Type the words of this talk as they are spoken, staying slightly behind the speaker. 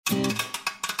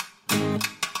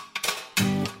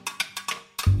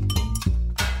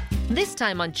This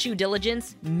time on Chew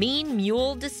Diligence, Mean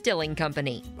Mule Distilling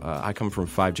Company. I come from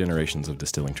 5 generations of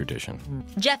distilling tradition.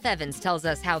 Jeff Evans tells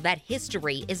us how that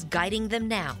history is guiding them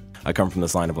now. I come from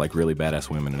this line of really badass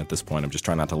women, and at this point I'm just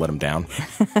trying not to let them down.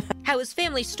 How his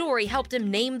family story helped him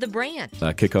name the brand.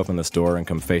 Kick open this door and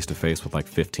come face to face with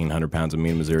 1,500 pounds of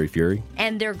mean Missouri Fury.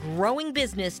 And their growing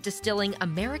business distilling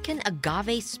American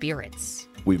agave spirits.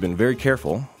 We've been very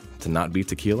careful to not be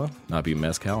tequila, not be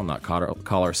mezcal, not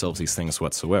call ourselves these things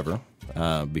whatsoever,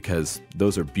 because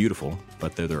those are beautiful,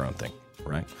 but they're their own thing,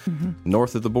 right? Mm-hmm.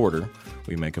 North of the border,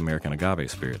 we make American agave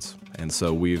spirits. And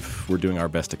so we're doing our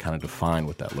best to kind of define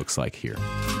what that looks like here.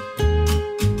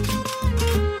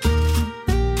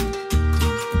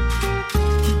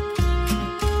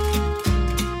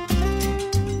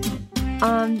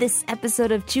 On this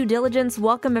episode of Chew Diligence,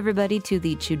 welcome everybody to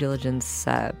the Chew Diligence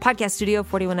podcast studio,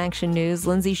 41 Action News.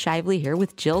 Lindsay Shively here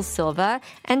with Jill Silva.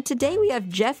 And today we have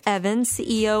Jeff Evans,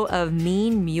 CEO of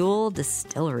Mean Mule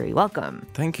Distillery. Welcome.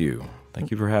 Thank you. Thank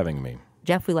you for having me.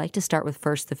 Jeff, we like to start with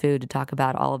First the Food to talk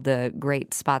about all of the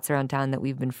great spots around town that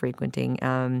we've been frequenting.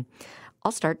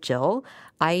 I'll start, Jill.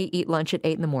 I eat lunch at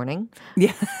 8 in the morning.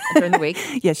 Yeah. During the week.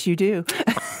 Yes, you do.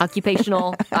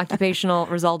 Occupational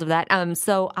result of that.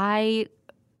 So I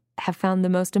have found the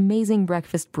most amazing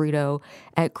breakfast burrito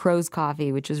at Crow's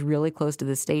Coffee, which is really close to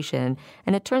the station.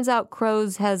 And it turns out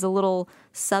Crow's has a little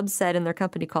subset in their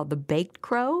company called the Baked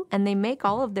Crow, and they make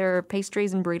all of their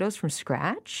pastries and burritos from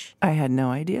scratch. I had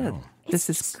no idea. This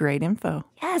is great info.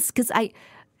 Yes, because I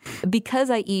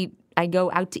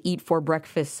go out to eat for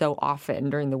breakfast so often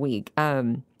during the week.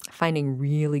 Finding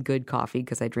really good coffee,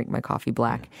 because I drink my coffee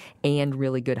black, and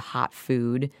really good hot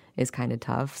food is kind of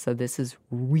tough. So this is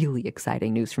really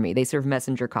exciting news for me. They serve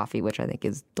messenger coffee, which I think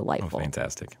is delightful. Oh,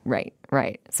 fantastic. Right.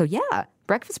 So yeah,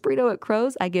 breakfast burrito at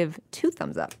Crow's, I give 2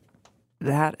 thumbs up.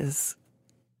 That is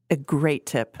a great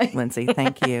tip, Lindsay.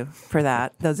 Thank you for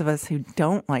that. Those of us who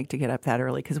don't like to get up that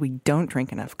early because we don't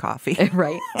drink enough coffee,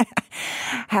 right,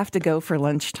 have to go for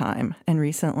lunchtime. And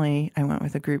recently I went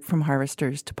with a group from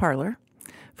Harvesters to Parlor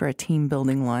for a team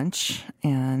building lunch,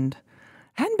 and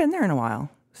I hadn't been there in a while.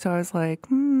 So I was like,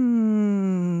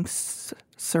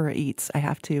 Sura Eats, I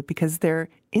have to, because their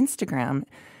Instagram,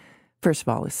 first of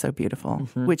all, is so beautiful,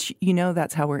 which,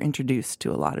 that's how we're introduced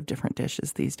to a lot of different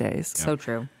dishes these days. So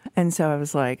true. And so I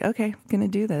was like, okay, going to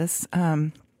do this.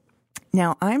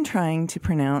 Now I'm trying to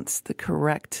pronounce the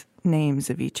correct names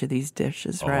of each of these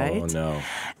dishes, right? Oh, no.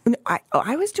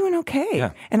 I was doing okay.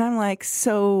 Yeah. And I'm like,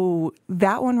 so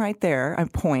that one right there, I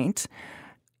point,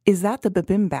 is that the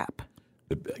bibimbap?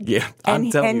 Yeah,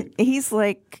 I'm telling you. And he's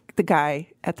like the guy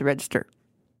at the register.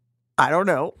 I don't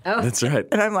know. Oh. That's right.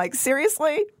 And I'm like,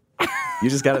 seriously? You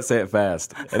just got to say it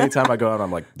fast. Anytime I go out,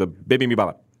 I'm like, the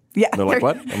bibimbap. Yeah. And they're like,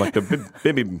 what? I'm like, the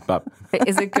bibimbap.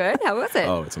 Is it good? How was it?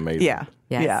 Oh, it's amazing. Yeah.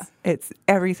 Yes. Yeah. It's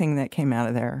everything that came out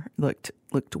of there looked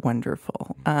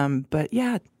wonderful. But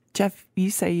yeah, Jeff,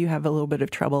 you say you have a little bit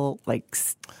of trouble,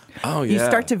 oh, yeah. You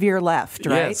start to veer left,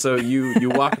 right? Yeah, so you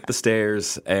walk up the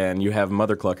stairs and you have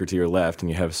Mother Clucker to your left and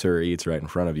you have Sir Eats right in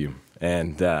front of you.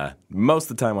 And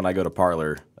most of the time when I go to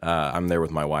Parlor, I'm there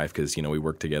with my wife because, we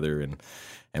work together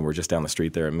and we're just down the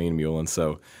street there at Mean Mule. And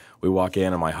so we walk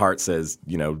in and my heart says,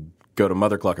 go to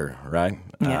Mother Clucker, right?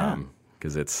 Yeah.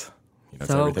 Because it's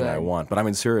So everything good. I want.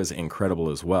 But Sura is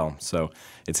incredible as well. So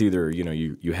it's either,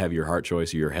 you have your heart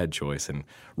choice or your head choice. And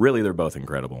really, they're both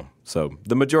incredible. So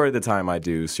the majority of the time I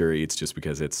do Sura Eats just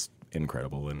because it's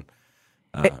incredible. And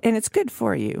it's good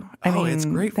for you. I mean, it's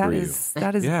great for you.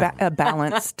 That is Yeah. a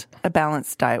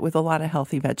balanced diet with a lot of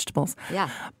healthy vegetables. Yeah.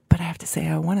 But I have to say,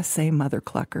 I want to say Mother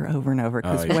Clucker over and over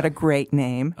because what a great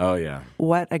name. Oh, yeah.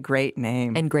 What a great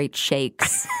name. And great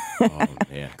shakes. Oh,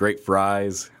 yeah. Great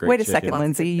fries. Great Wait a chicken. second,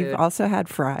 Lindsay. You've also had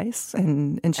fries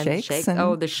and shakes.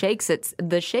 The shakes.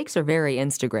 The shakes are very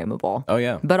Instagrammable. Oh,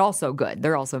 yeah. But also good.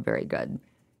 They're also very good.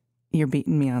 You're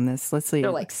beating me on this. Let's see.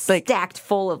 They're stacked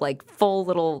full of full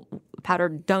little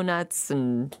powdered donuts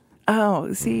and.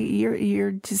 Oh, see,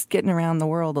 you're just getting around the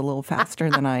world a little faster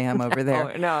than I am over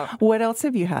there. No. What else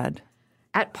have you had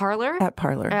At Parlor? at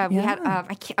Parlor?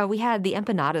 We had the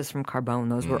empanadas from Carbone.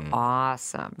 Those were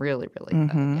awesome. Really, really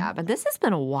good. Yeah, but this has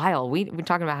been a while. We're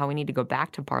talking about how we need to go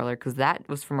back to Parlor because that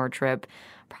was from our trip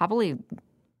probably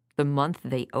the month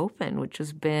they opened, which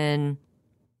has been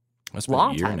That's a been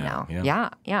long a year time now.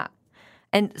 Yeah.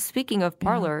 And speaking of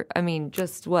Parlor,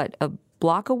 just what, a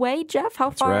block away, Jeff?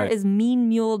 How far right. is Mean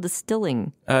Mule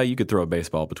Distilling? You could throw a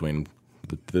baseball between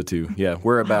the two. Yeah,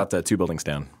 we're about 2 buildings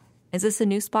down. Is this a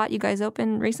new spot you guys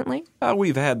opened recently?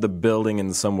 We've had the building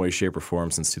in some way, shape, or form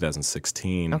since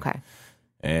 2016. Okay.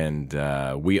 And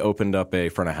we opened up a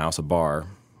front of house, a bar,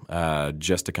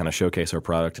 just to kind of showcase our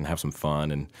product and have some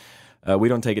fun. And we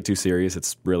don't take it too serious.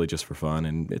 It's really just for fun,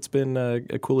 and it's been a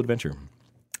cool adventure.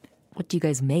 What do you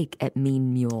guys make at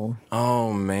Mean Mule?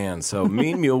 Oh, man. So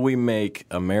Mean Mule, we make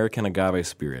American agave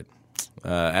spirit.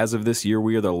 As of this year,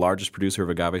 we are the largest producer of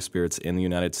agave spirits in the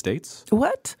United States.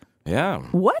 What? Yeah.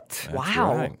 What?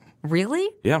 Wow. Right. Really?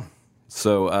 Yeah.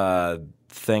 So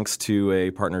thanks to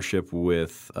a partnership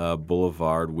with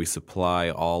Boulevard, we supply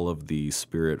all of the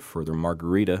spirit for their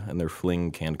margarita and their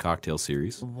fling canned cocktail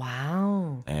series.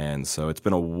 Wow. And so it's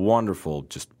been a wonderful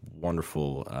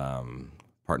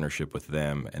partnership with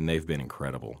them, and they've been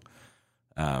incredible.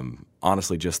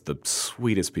 Honestly, just the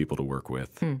sweetest people to work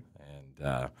with. And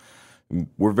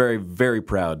we're very, very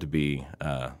proud to be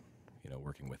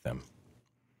working with them.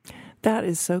 That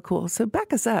is so cool. So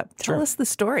back us up. Tell Sure. us the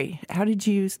story. How did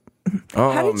you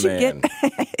Oh, get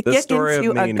The story of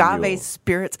into Mean agave Mule.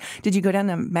 spirits? Did you go down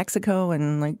to Mexico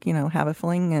and have a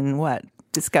fling and what?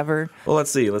 Discover? Well,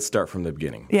 let's see. Let's start from the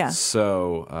beginning. Yeah.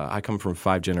 So I come from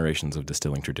 5 generations of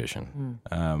distilling tradition.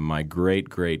 My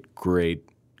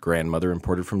great-great-great-grandmother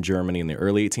imported from Germany in the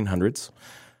early 1800s.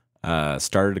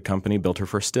 Started a company, built her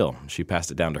first still. She passed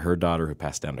it down to her daughter, who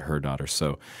passed it down to her daughter.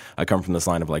 So I come from this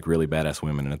line of really badass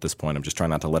women, and at this point I'm just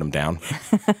trying not to let them down.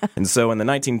 And so in the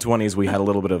 1920s, we had a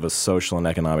little bit of a social and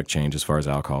economic change as far as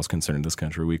alcohol is concerned in this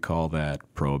country. We call that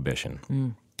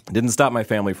prohibition. It didn't stop my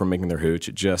family from making their hooch.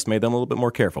 It just made them a little bit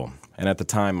more careful. And at the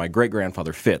time, my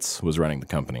great-grandfather Fitz was running the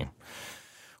company.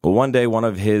 Well, one day, one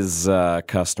of his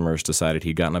customers decided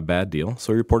he'd gotten a bad deal,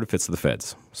 so he reported Fitz to the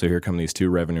feds. So here come these 2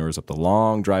 revenuers up the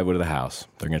long driveway to the house.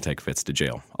 They're going to take Fitz to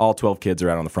jail. All 12 kids are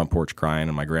out on the front porch crying,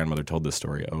 and my grandmother told this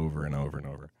story over and over and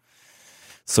over.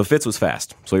 So Fitz was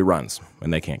fast, so he runs,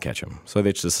 and they can't catch him. So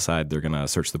they just decide they're going to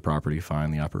search the property,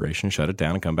 find the operation, shut it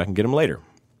down, and come back and get him later.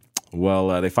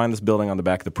 Well, they find this building on the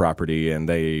back of the property, and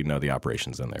they know the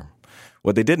operation's in there.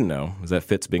 What they didn't know is that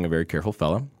Fitz, being a very careful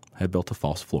fella, had built a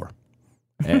false floor.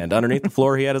 And underneath the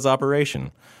floor, he had his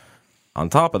operation. On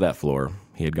top of that floor,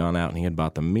 he had gone out and he had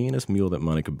bought the meanest mule that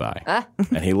money could buy.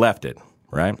 And he left it,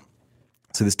 right?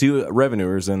 So these 2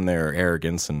 revenuers, in their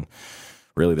arrogance and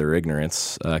really their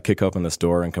ignorance, kick open this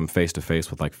door and come face to face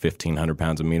with 1,500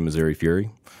 pounds of mean Missouri Fury.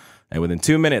 And within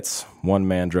 2 minutes, one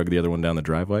man dragged the other one down the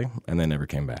driveway and they never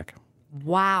came back.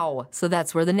 Wow. So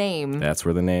that's where the name. That's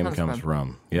where the name comes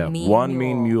from. Yeah. Mean One Mule.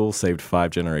 mean mule saved 5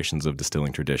 generations of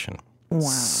distilling tradition. Wow.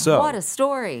 So, What a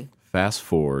story. fast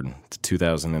forward to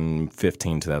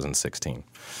 2015, 2016.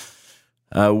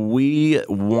 We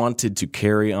wanted to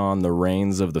carry on the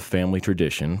reins of the family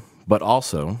tradition, but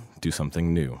also do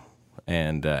something new.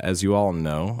 And as you all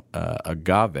know,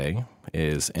 agave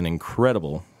is an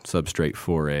incredible substrate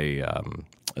for a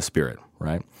spirit,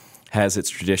 right? Has its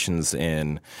traditions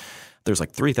in... There's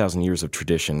 3,000 years of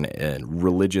tradition and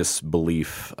religious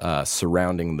belief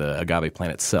surrounding the agave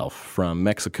plant itself, from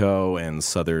Mexico and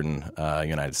southern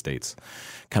United States,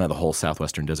 kind of the whole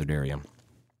southwestern desert area.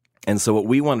 And so what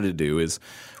we wanted to do is,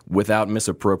 without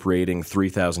misappropriating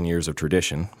 3,000 years of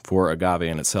tradition for agave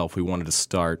in itself, we wanted to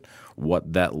start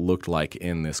what that looked like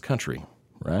in this country,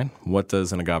 right? What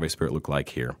does an agave spirit look like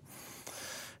here?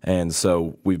 And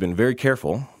so we've been very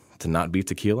careful to not be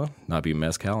tequila, not be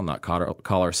mezcal, not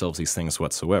call ourselves these things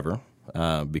whatsoever,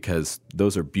 because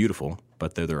those are beautiful,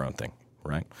 but they're their own thing,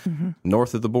 right? Mm-hmm.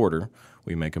 North of the border,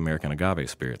 we make American agave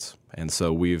spirits. And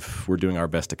so we're doing our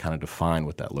best to kind of define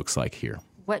what that looks like here.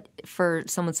 What, for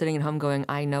someone sitting at home going,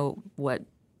 I know what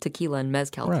tequila and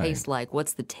mezcal taste like,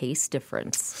 what's the taste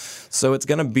difference? So it's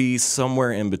going to be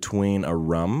somewhere in between a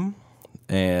rum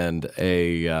and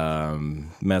a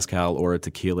mezcal or a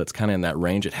tequila. It's kind of in that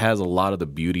range. It has a lot of the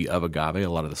beauty of agave, a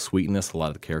lot of the sweetness, a lot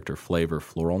of the character, flavor,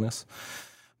 floralness.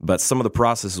 But some of the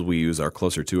processes we use are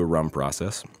closer to a rum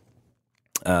process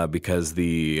because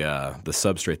the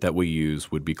substrate that we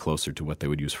use would be closer to what they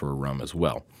would use for a rum as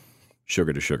well,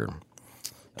 sugar to sugar.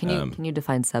 Can you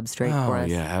define substrate for us?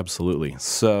 Oh, yeah, absolutely.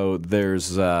 So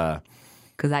there's...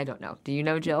 Because I don't know. Do you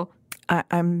know, Jill?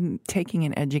 I'm taking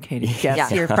an educated guess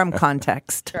here from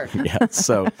context. Sure. Yeah.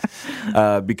 So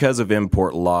because of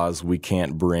import laws, we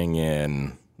can't bring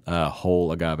in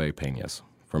whole agave peñas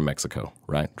from Mexico,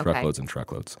 right? Okay. Truckloads and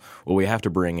truckloads. What we have to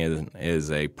bring in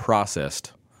is a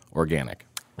processed organic,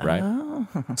 right? Oh.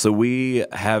 So we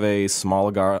have a small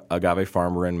agave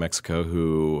farmer in Mexico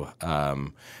who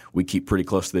we keep pretty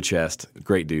close to the chest.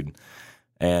 Great dude.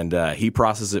 And he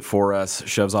processes it for us,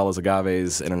 shoves all his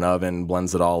agaves in an oven,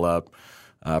 blends it all up,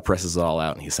 presses it all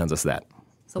out, and he sends us that.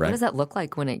 So what does that look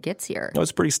like when it gets here? No,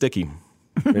 it's pretty sticky.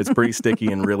 It's pretty sticky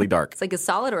and really dark. It's like a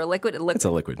solid or a liquid? It's a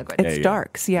liquid. It's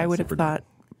dark. See, I would have super thought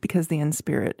because the end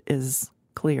spirit is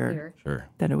clear, Sure.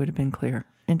 that it would have been clear.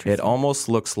 Interesting. It almost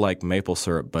looks like maple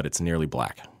syrup, but it's nearly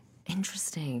black.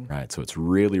 Interesting. Right, so it's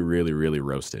really, really, really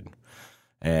roasted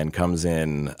and comes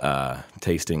in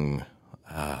tasting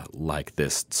like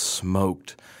this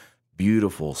smoked,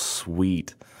 beautiful,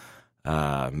 sweet,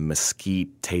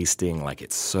 mesquite tasting, like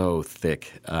it's so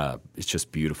thick. It's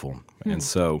just beautiful. And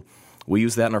so we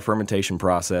use that in our fermentation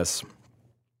process.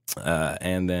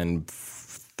 And then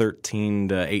 13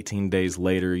 to 18 days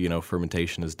later,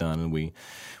 fermentation is done, and we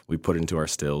put it into our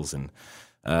stills. And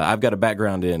I've got a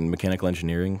background in mechanical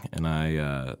engineering, and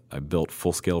I built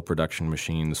full-scale production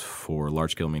machines for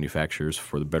large-scale manufacturers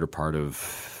for the better part of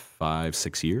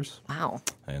 5-6 years. Wow.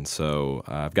 And so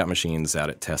I've got machines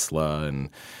out at Tesla and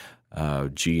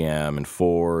GM and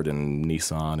Ford and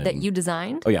Nissan. That you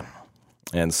designed? Oh, yeah.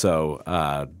 And so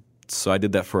I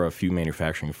did that for a few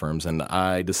manufacturing firms, and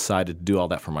I decided to do all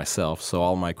that for myself. So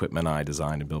all my equipment I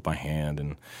designed and built by hand,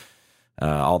 and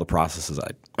all the processes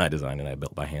I designed and I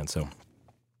built by hand. So,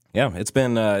 yeah, it's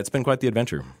been quite the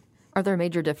adventure. Are there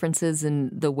major differences in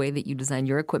the way that you design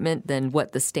your equipment than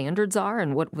what the standards are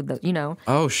and what would the.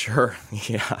 Oh, sure.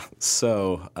 Yeah.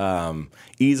 So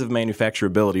ease of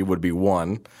manufacturability would be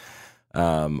one.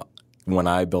 When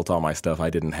I built all my stuff, I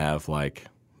didn't have like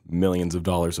millions of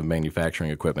dollars of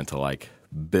manufacturing equipment to like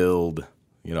build,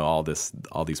 all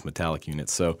these metallic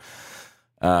units. So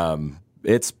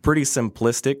it's pretty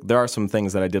simplistic. There are some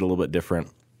things that I did a little bit different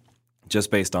just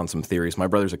based on some theories. My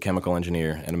brother's a chemical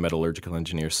engineer and a metallurgical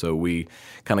engineer, so we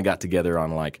kind of got together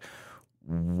on like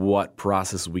what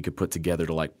processes we could put together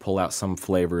to like pull out some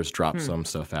flavors, drop some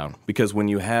stuff out. Because when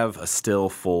you have a still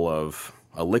full of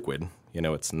a liquid,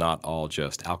 it's not all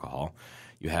just alcohol.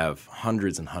 You have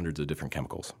hundreds and hundreds of different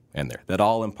chemicals in there that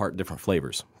all impart different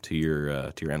flavors to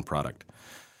your end product.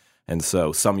 And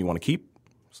so some you want to keep,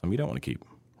 some you don't want to keep,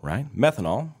 right?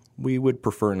 Methanol, we would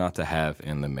prefer not to have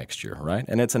in the mixture, right?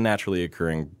 And it's a naturally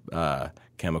occurring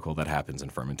chemical that happens in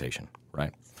fermentation,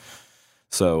 right?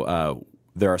 So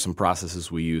there are some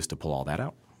processes we use to pull all that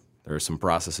out. There are some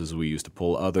processes we use to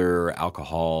pull other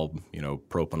alcohol,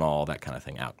 propanol, that kind of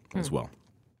thing out as well.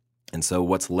 And so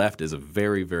what's left is a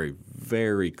very, very,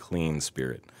 very clean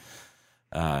spirit,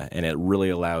 and it really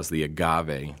allows the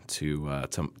agave to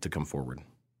come forward.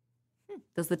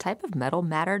 Does the type of metal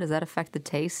matter? Does that affect the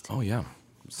taste? Oh, yeah.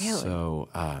 Really? So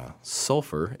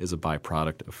sulfur is a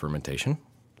byproduct of fermentation.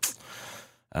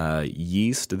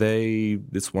 Yeast,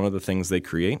 it's one of the things they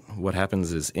create. What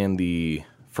happens is in the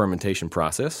fermentation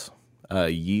process,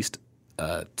 yeast,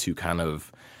 to kind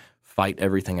of fight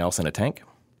everything else in a tank,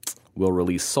 will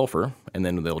release sulfur, and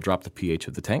then they'll drop the pH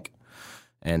of the tank,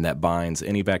 and that binds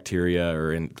any bacteria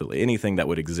or anything that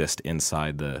would exist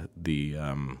inside the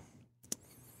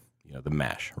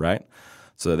mash, right?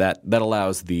 So that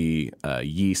allows the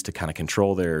yeast to kind of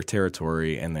control their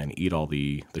territory and then eat all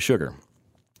the sugar.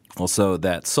 Well, so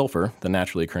that sulfur, the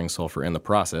naturally occurring sulfur in the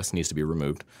process, needs to be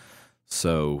removed.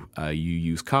 So you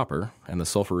use copper, and the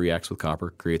sulfur reacts with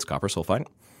copper, creates copper sulfide,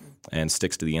 and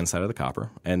sticks to the inside of the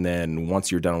copper. And then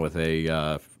once you're done with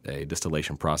a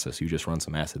distillation process, you just run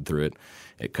some acid through it.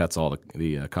 It cuts all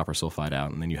the copper sulfide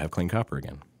out, and then you have clean copper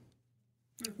again.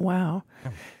 Wow.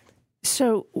 Yeah.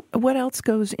 So what else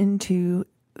goes into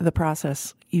the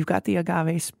process? You've got the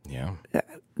agave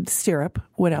syrup.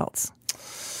 What else?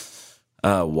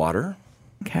 Water.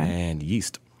 Okay. And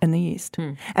yeast. And the yeast.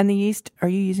 And the yeast, are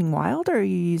you using wild or are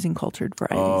you using cultured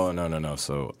varieties? Oh, no.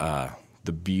 So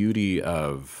the beauty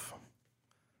of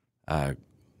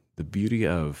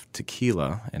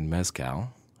tequila and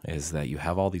mezcal is that you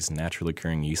have all these naturally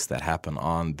occurring yeasts that happen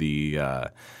on the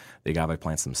agave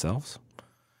plants themselves.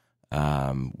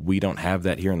 We don't have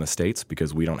that here in the States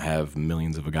because we don't have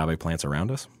millions of agave plants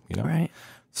around us, Right.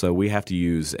 So we have to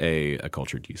use a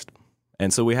cultured yeast.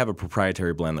 And so we have a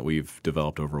proprietary blend that we've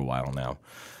developed over a while now,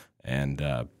 and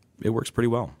it works pretty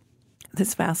well.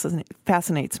 This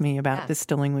fascinates me about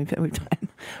distilling. We've done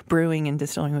brewing and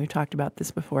distilling. We've talked about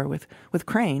this before with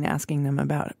Crane, asking them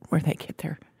about where they get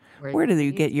where do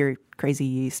you get your crazy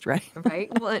yeast, right? Right.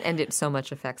 Well, and it so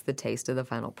much affects the taste of the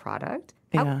final product.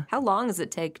 How long does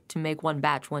it take to make one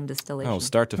batch, one distillation? Oh,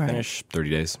 start to finish, 30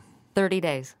 days. 30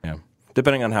 days. Yeah.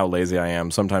 Depending on how lazy I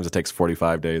am, sometimes it takes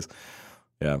 45 days.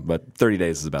 Yeah, but 30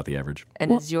 days is about the average.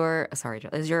 And is your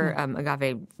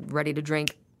agave ready to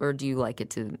drink, or do you like it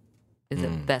to? Is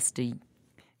it best to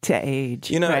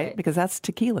age? Right? Because that's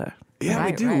tequila. Yeah,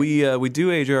 right, we do. Right. We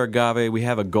do age our agave. We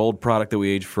have a gold product that we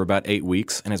age for about 8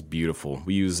 weeks, and it's beautiful.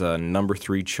 We use number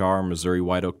 3 char Missouri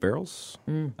white oak barrels.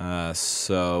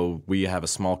 So we have a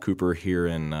small cooper here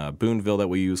in Boonville that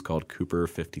we use called Cooper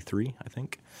 53, I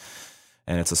think,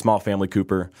 and it's a small family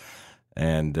cooper,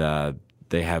 and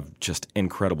they have just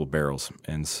incredible barrels.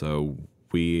 And so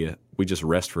we just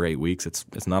rest for 8 weeks.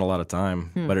 It's not a lot of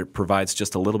time, but it provides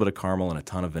just a little bit of caramel and a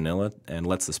ton of vanilla and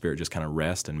lets the spirit just kind of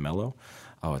rest and mellow.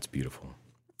 Oh, it's beautiful.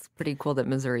 It's pretty cool that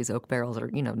Missouri's oak barrels are,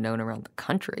 known around the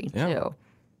country, too.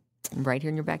 Right here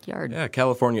in your backyard. Yeah,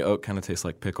 California oak kind of tastes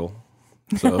like pickle.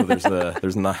 So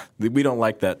we don't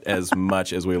like that as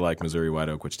much as we like Missouri white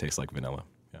oak, which tastes like vanilla.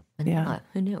 Yeah.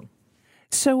 Who knew?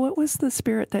 So what was the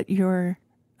spirit that your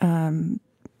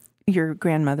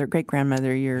grandmother,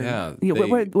 great-grandmother,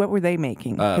 what were they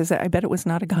making? Because I bet it was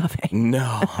not agave.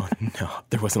 No,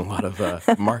 there wasn't a lot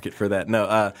of market for that.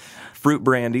 No, fruit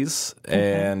brandies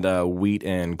and wheat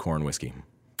and corn whiskey.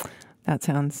 That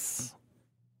sounds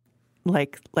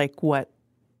like what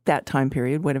that time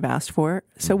period would have asked for.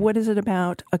 So what is it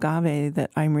about agave that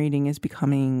I'm reading is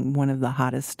becoming one of the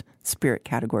hottest spirit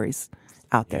categories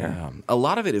out there? Yeah. A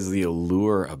lot of it is the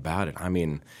allure about it. I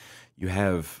mean, you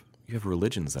have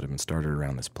religions that have been started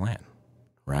around this plant,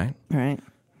 right? Right.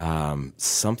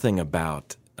 Something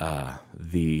about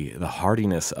the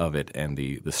hardiness of it and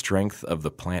the strength of the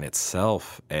plant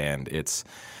itself, and it's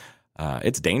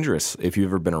dangerous if you've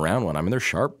ever been around one. I mean, they're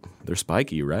sharp, they're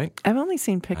spiky, right? I've only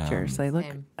seen pictures. They look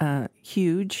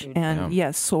huge and,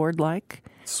 yes, sword-like.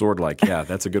 Sword-like, yeah,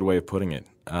 that's a good way of putting it.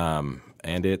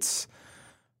 And it's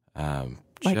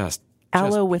like just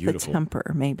aloe with beautiful. a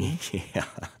temper, maybe. Yeah,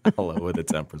 aloe with a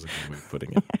temper is a good way of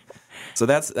putting it. So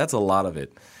that's a lot of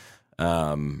it.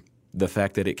 The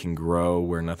fact that it can grow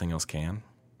where nothing else can.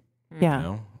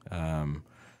 Yeah.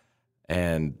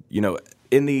 And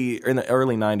in the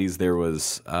early 90s, there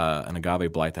was an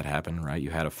agave blight that happened. Right,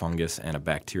 you had a fungus and a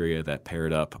bacteria that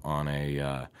paired up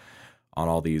on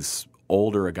all these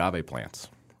older agave plants.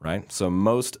 Right, so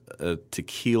most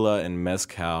tequila and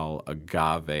mezcal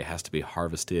agave has to be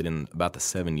harvested in about the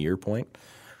 7-year point,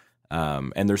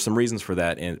 and there's some reasons for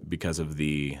that because of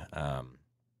the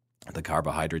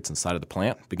carbohydrates inside of the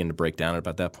plant begin to break down at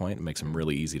about that point. It makes them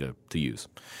really easy to use.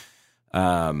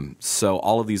 So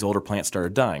all of these older plants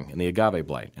started dying in the agave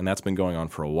blight, and that's been going on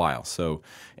for a while. So,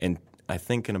 I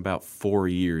think in about 4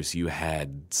 years, you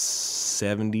had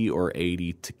 70 or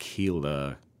 80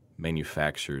 tequila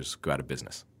manufacturers go out of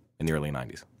business in the early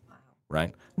 90s.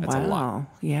 Right? That's a lot.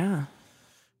 Yeah.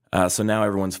 So now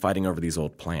everyone's fighting over these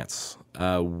old plants.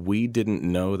 We didn't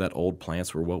know that old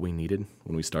plants were what we needed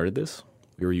when we started this.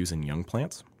 We were using young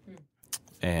plants.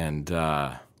 And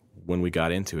when we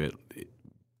got into it,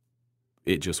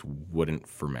 it just wouldn't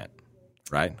ferment,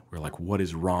 right? We're like, what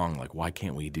is wrong? Like, why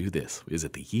can't we do this? Is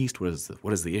it the yeast? What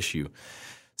is the issue?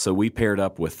 So we paired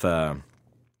up with a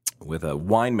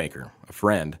winemaker, a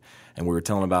friend, and we were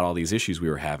telling him about all these issues we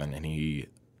were having, and he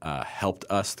helped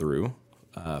us through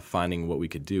finding what we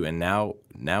could do. And now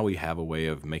we have a way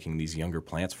of making these younger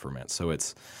plants ferment. So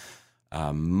it's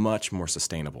much more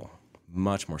sustainable,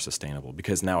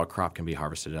 because now a crop can be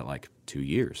harvested at like 2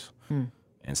 years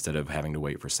instead of having to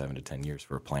wait for 7 to 10 years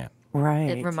for a plant. Right.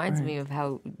 It reminds me of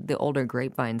how the older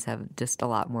grapevines have just a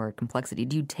lot more complexity.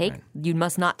 You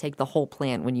must not take the whole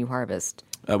plant when you harvest.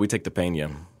 We take the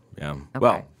peña. Yeah. Okay.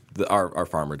 Well, our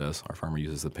farmer does. Our farmer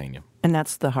uses the peña. And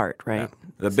that's the heart, right? Yeah.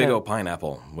 The big old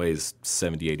pineapple weighs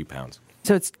 70, 80 pounds.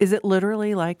 So is it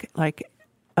literally like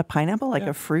a pineapple, like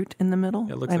a fruit in the middle?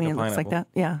 Yeah, it looks like a pineapple. It looks like that?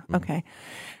 Yeah, okay.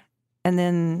 And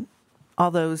then all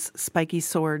those spiky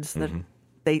swords that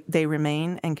they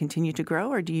remain and continue to grow,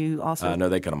 or do you also... No,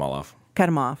 they cut them all off. Cut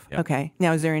them off, yeah. Okay.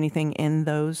 Now, is there anything in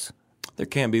those? There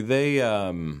can be.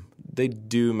 They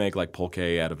do make like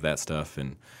pulque out of that stuff,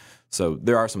 and so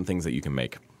there are some things that you can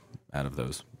make out of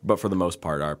those. But for the most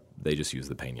part, they just use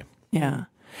the peña. Yeah.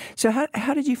 So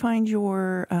how did you find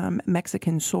your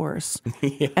Mexican source?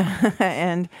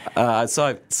 And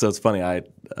so it's funny. I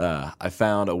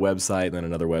found a website, and then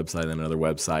another website, and then another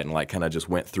website, and like kind of just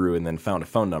went through, and then found a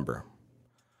phone number.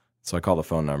 So I call the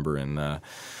phone number, and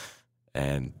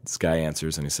this guy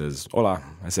answers, and he says, "Hola."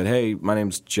 I said, "Hey, my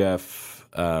name's Jeff.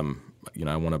 I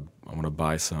want to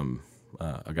buy some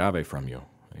agave from you."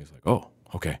 And he's like, "Oh,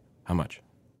 okay. How much?"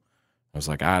 I was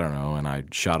like, "I don't know." And I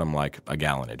shot him like a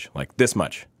gallonage, like this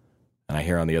much. And I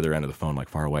hear on the other end of the phone, like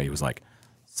far away, he was like,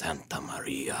 "Santa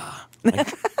Maria."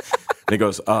 And he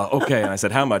goes, "Okay." And I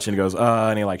said, "How much?" And he goes,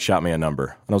 and he like shot me a number.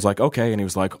 And I was like, "Okay." And he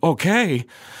was like, "Okay,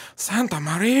 Santa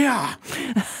Maria."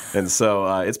 And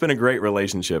so it's been a great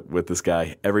relationship with this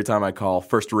guy. Every time I call,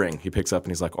 first ring, he picks up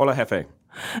and he's like, "Hola, jefe."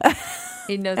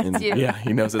 He knows it's you. Yeah,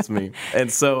 he knows it's me.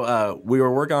 And so we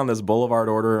were working on this Boulevard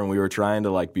order, and we were trying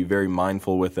to like be very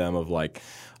mindful with them of like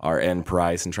our end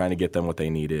price and trying to get them what they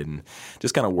needed, and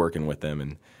just kind of working with them.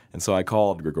 And so I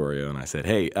called Gregorio and I said,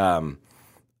 "Hey, I've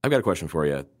got a question for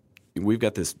you. We've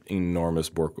got this enormous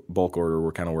bulk order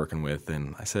we're kind of working with,"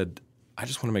 and I said, I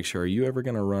just want to make sure, are you ever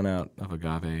going to run out of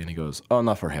agave? And he goes, oh,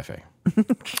 not for jefe. And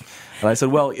I said,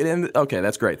 well, okay,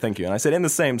 that's great. Thank you. And I said, in the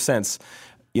same sense,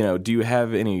 do you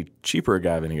have any cheaper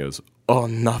agave? And he goes, oh,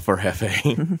 not for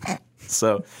jefe.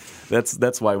 So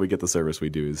that's why we get the service we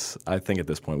do. Is I think at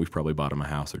this point we've probably bought him a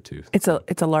house or two. It's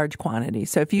a large quantity.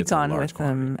 So if you'd gone with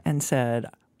him and said,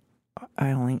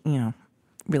 I only,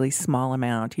 really small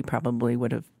amount, he probably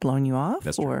would have blown you off.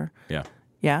 That's true. Yeah.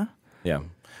 Yeah? Yeah.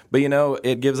 But,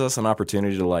 it gives us an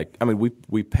opportunity to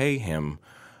we pay him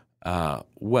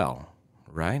well,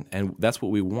 right? And that's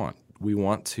what we want. We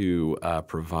want to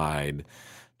provide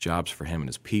jobs for him and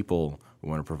his people. We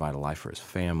want to provide a life for his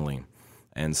family.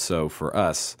 And so for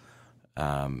us,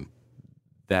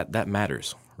 that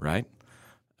matters, right?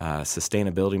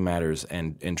 Sustainability matters,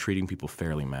 and treating people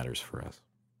fairly matters for us.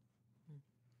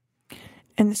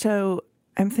 And so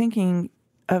I'm thinking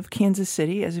of Kansas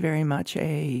City as very much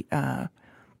a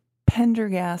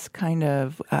Pendergast kind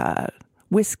of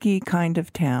whiskey kind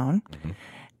of town. Mm-hmm.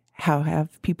 How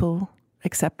have people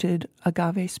accepted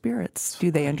agave spirits?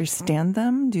 Do they understand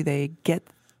them? Do they get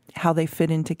how they fit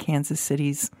into Kansas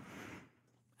City's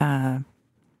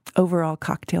overall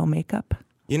cocktail makeup?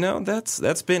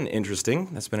 That's been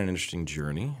interesting. That's been an interesting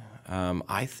journey.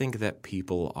 I think that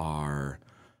people are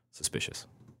suspicious.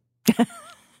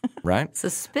 Right?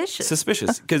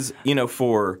 Suspicious. Because,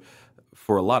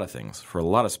 for a lot of things, for a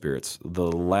lot of spirits,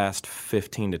 the last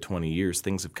 15 to 20 years,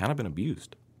 things have kind of been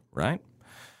abused, right?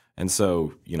 And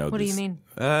so, What do you mean?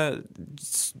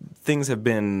 Things have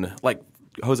been, like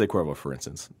Jose Cuervo, for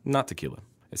instance, not tequila.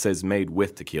 It says made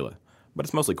with tequila, but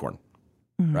it's mostly corn,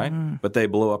 right? But they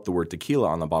blow up the word tequila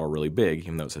on the bottle really big,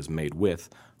 even though it says made with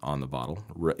on the bottle,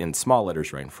 in small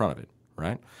letters right in front of it,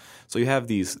 right? So you have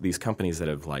these companies that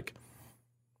have,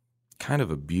 kind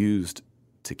of abused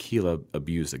tequila,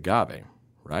 abused agave,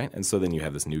 right? And so then you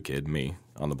have this new kid, me,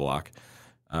 on the block,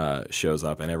 shows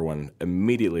up, and everyone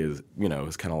immediately is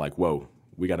kind of like, whoa,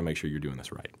 we got to make sure you're doing this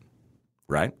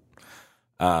right?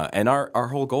 And our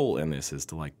whole goal in this is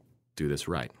to, do this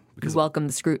right. Because welcome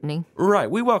the scrutiny.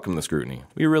 Right, we welcome the scrutiny.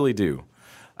 We really do.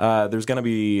 There's going to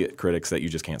be critics that you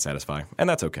just can't satisfy, and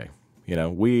that's okay.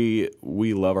 We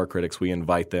love our critics. We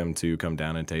invite them to come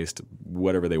down and taste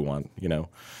whatever they want,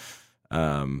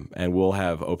 and we'll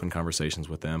have open conversations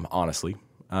with them, honestly.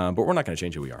 But we're not going to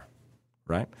change who we are,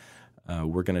 right?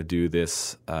 We're going to do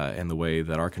this in the way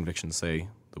that our convictions say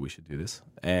that we should do this,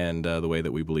 and the way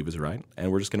that we believe is right,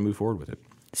 and we're just going to move forward with it.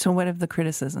 So what have the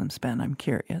criticisms been? I'm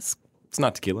curious. It's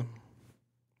not tequila.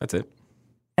 That's it.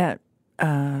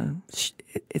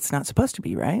 It's not supposed to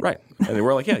be, right? Right. And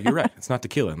we're like, yeah, you're right. It's not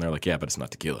tequila. And they're like, yeah, but it's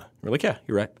not tequila. We're like, yeah,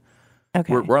 you're right.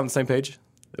 Okay. We're on the same page.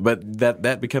 But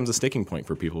that becomes a sticking point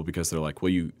for people because they're like,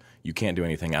 well, you can't do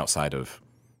anything outside of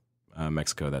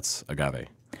Mexico that's agave.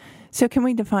 So can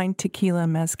we define tequila,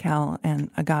 mezcal,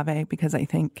 and agave? Because I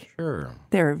think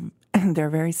they're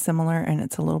very similar, and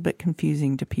it's a little bit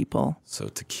confusing to people. So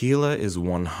tequila is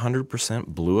 100%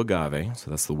 blue agave. So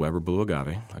that's the Weber blue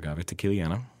agave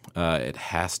tequiliana. It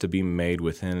has to be made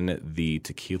within the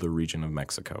tequila region of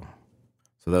Mexico.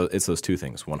 So it's those two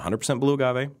things, 100% blue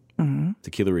agave,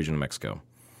 tequila region of Mexico.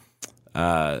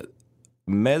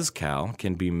 Mezcal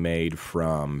can be made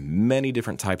from many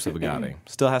different types of agave.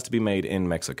 Still has to be made in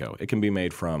Mexico. It can be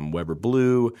made from Weber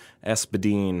Blue,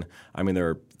 Espadín. I mean, there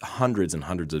are hundreds and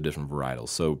hundreds of different varietals.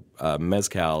 So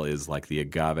mezcal is like the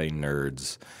agave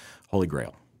nerds' holy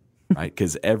grail, right?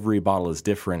 Because every bottle is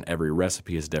different, every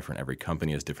recipe is different, every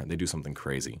company is different. They do something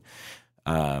crazy.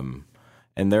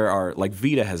 And there are,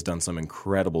 Vita has done some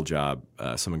incredible job,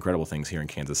 some incredible things here in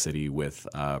Kansas City with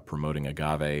promoting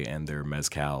agave and their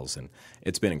mezcals, and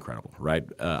it's been incredible, right?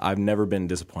 I've never been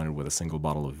disappointed with a single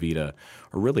bottle of Vita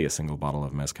or really a single bottle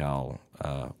of mezcal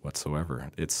whatsoever.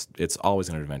 It's always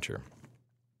an adventure.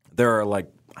 There are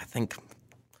I think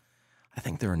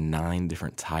there are 9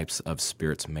 different types of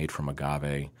spirits made from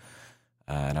agave,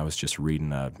 and I was just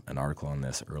reading an article on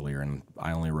this earlier, and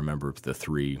I only remember the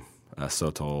 3,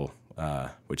 Sotol,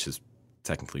 which is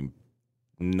technically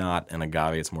not an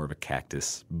agave. It's more of a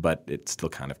cactus, but it still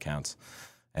kind of counts.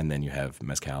 And then you have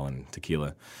mezcal and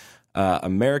tequila.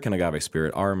 American agave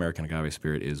spirit, our American agave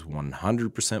spirit is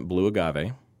 100% blue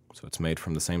agave. So it's made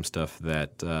from the same stuff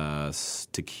that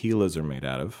tequilas are made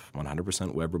out of,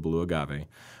 100% Weber blue agave,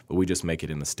 but we just make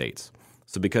it in the States.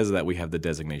 So because of that, we have the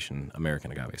designation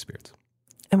American agave spirits.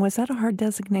 And was that a hard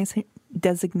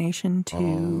designation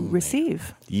to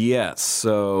receive? Yes.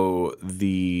 So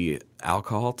the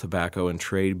Alcohol, Tobacco, and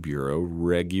Trade Bureau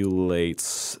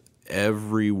regulates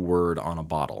every word on a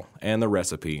bottle and the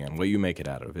recipe and what you make it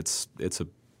out of. It's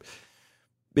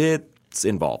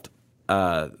involved.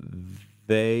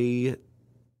 They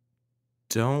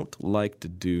don't like to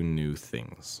do new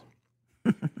things.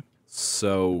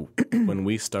 So when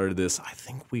we started this, I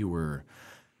think we were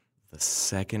the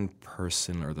second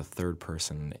person or the third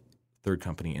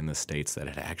company in the States that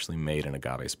had actually made an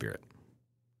agave spirit.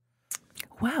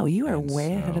 Wow, you are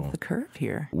way ahead of the curve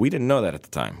here. We didn't know that at the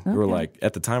time. Okay. We were like,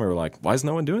 why is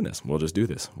no one doing this? We'll just do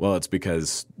this. Well, it's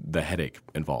because the headache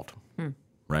involved,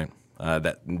 right?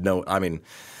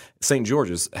 St.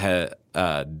 George's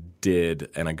did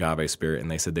an agave spirit,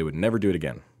 and they said they would never do it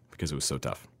again because it was so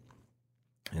tough.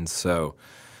 And so,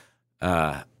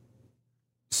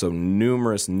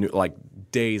 numerous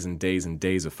days and days and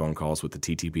days of phone calls with the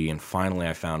TTB, and finally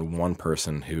I found one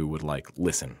person who would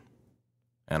listen.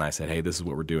 And I said, hey, this is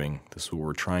what we're doing. This is what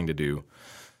we're trying to do.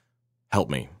 Help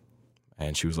me.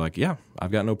 And she was like, yeah,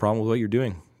 I've got no problem with what you're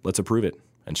doing. Let's approve it.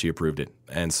 And she approved it.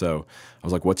 And so I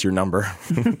was like, what's your number?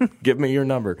 Give me your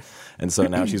number. And so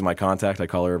now she's my contact. I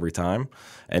call her every time.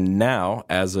 And now,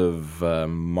 as of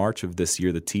March of this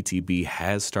year, the TTB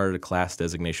has started a class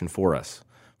designation for us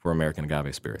for American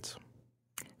agave spirits.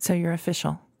 So you're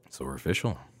official. So we're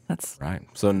official. That's right.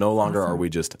 So no longer awesome. Are we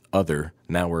just other.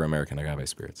 Now we're American agave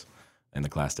spirits in the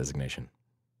class designation.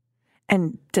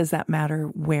 And does that matter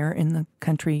where in the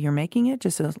country you're making it,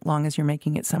 just as long as you're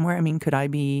making it somewhere? I mean, could I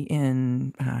be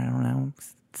in, I don't know,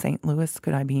 St. Louis?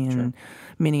 Could I be in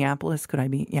Minneapolis? Could I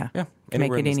be,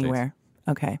 make it anywhere. States.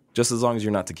 Okay. Just as long as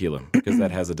you're not tequila, because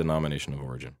that has a denomination of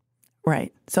origin.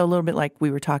 Right. So a little bit like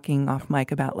we were talking off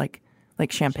mic about like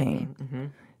champagne. Mm-hmm.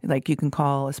 Like you can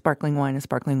call a sparkling wine,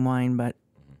 but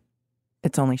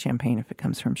it's only champagne if it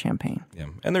comes from Champagne. Yeah,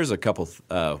 and there's a couple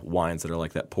wines that are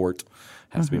like that. Port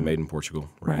has to be made in Portugal,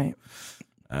 right?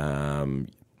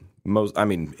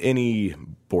 Any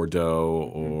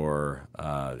Bordeaux or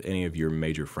any of your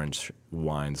major French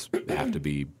wines have to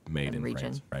be made in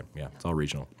France, right? Yeah, it's all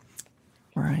regional.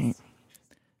 Right.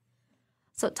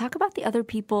 So talk about the other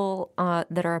people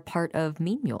that are a part of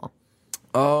Mean Mule.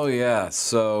 Oh, yeah.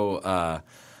 So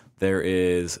there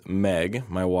is Meg,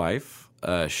 my wife.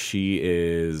 She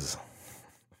is,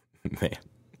 man,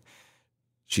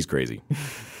 she's crazy.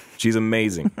 She's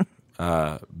amazing,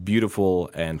 beautiful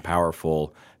and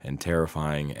powerful and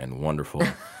terrifying and wonderful.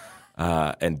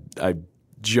 And I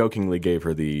jokingly gave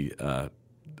her the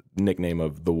nickname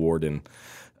of the Warden.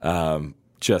 You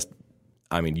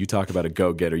talk about a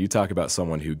go-getter. You talk about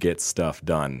someone who gets stuff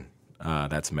done.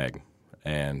 That's Meg.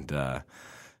 And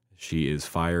she is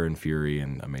fire and fury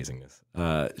and amazingness.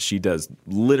 She does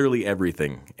literally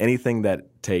everything. Anything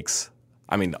that takes,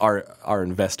 our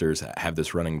investors have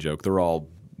this running joke. They're all,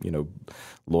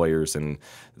 lawyers and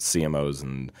CMOs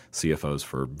and CFOs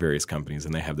for various companies,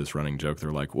 and they have this running joke.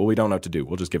 They're like, well, we don't know what to do.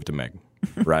 We'll just give it to Meg,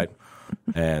 right?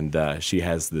 And she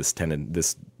has this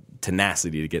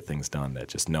tenacity to get things done that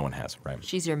just no one has, right?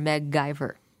 She's your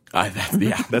Meg-Guyver.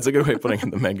 That's a good way of putting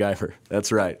it, the Meg-Guyver.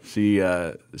 That's right.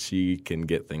 She can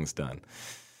get things done.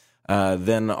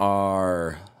 Then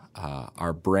our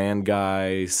brand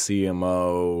guy,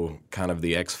 CMO, kind of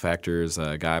the X factors,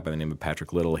 a guy by the name of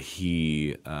Patrick Little.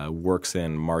 He works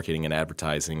in marketing and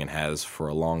advertising and has for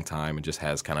a long time, and just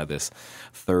has kind of this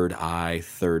third eye,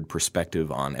 third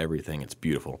perspective on everything. It's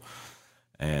beautiful.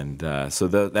 And so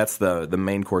that's the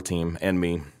main core team and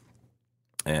me.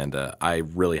 And I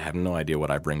really have no idea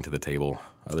what I bring to the table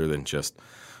other than just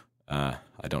I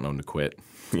don't know when to quit.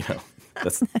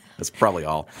 That's probably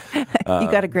all. You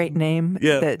got a great name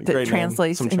that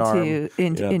translates into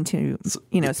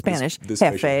Spanish. This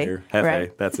Jefe,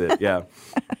 right? That's it. Yeah,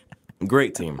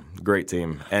 great team.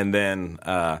 And then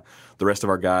the rest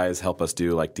of our guys help us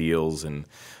do like deals and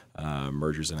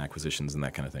mergers and acquisitions and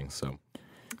that kind of thing. So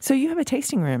you have a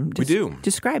tasting room. We do.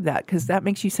 Describe that, because that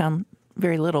makes you sound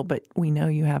very little, but we know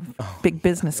you have big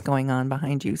business going on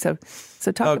behind you. So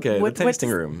talk. Okay, the tasting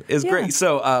room is great.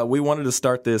 So we wanted to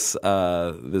start this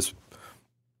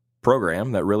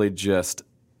program that really just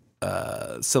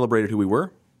celebrated who we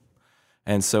were,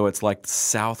 and so it's like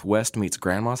Southwest meets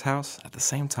Grandma's house at the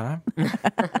same time.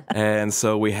 And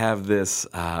so we have this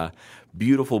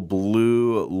beautiful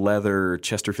blue leather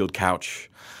Chesterfield couch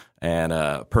and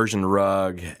a Persian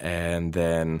rug, and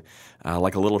then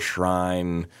like a little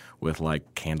shrine with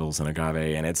like candles and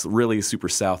agave, and it's really super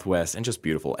Southwest and just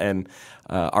beautiful. And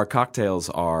our cocktails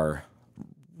are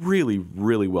really,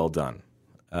 really well done.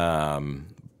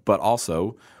 But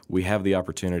also, we have the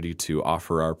opportunity to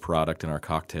offer our product and our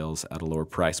cocktails at a lower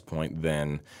price point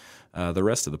than the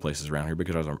rest of the places around here,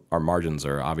 because our margins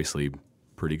are obviously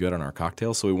pretty good on our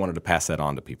cocktails, so we wanted to pass that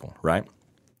on to people, right?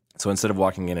 So instead of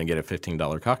walking in and get a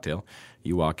 $15 cocktail,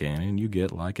 you walk in and you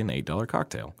get like an $8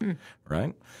 cocktail,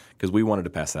 right? Because we wanted to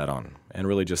pass that on and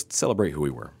really just celebrate who we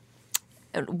were.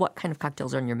 And what kind of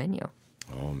cocktails are on your menu?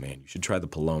 Oh, man, you should try the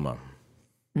Paloma.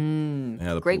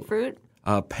 Yeah, grapefruit?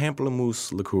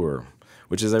 Pamplemousse liqueur,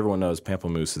 which, as everyone knows,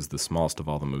 pamplemousse is the smallest of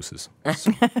all the mousses.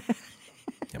 So,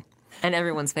 yep. And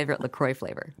everyone's favorite LaCroix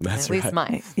flavor. That's At least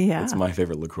mine. Yeah. It's my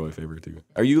favorite LaCroix flavor, too.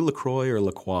 Are you LaCroix or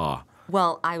LaCroix?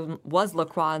 Well, I was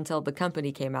LaCroix until the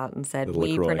company came out and said,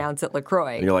 we LaCroix. pronounce it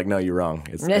LaCroix. And you're like, no, you're wrong.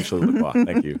 It's actually LaCroix.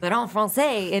 Thank you. But en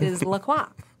français, it is LaCroix,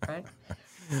 right?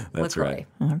 That's LaCroix.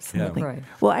 right. Absolutely. LaCroix.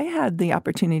 Well, I had the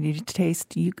opportunity to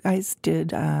taste. You guys did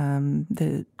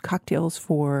the cocktails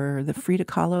for the Frida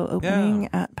Kahlo opening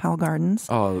at Powell Gardens.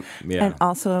 Oh, yeah. And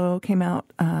also came out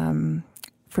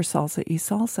for Salsa y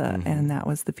Salsa, and that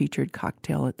was the featured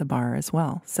cocktail at the bar as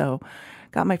well. So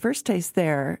got my first taste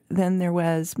there. Then there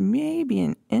was maybe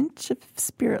an inch of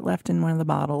spirit left in one of the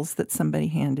bottles that somebody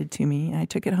handed to me. I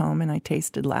took it home and I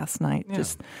tasted last night,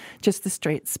 just the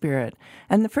straight spirit.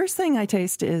 And the first thing I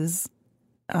taste is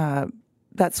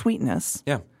that sweetness.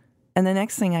 Yeah. And the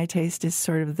next thing I taste is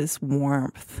sort of this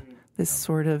warmth, this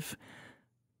sort of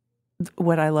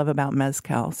what I love about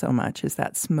mezcal so much is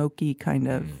that smoky kind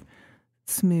of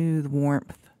smooth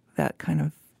warmth that kind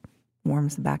of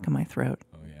warms the back of my throat.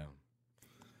 Oh, yeah.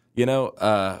 You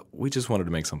know, we just wanted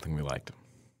to make something we liked.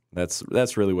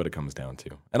 That's really what it comes down to.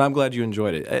 And I'm glad you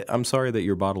enjoyed it. I'm sorry that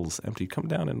your bottle's empty. Come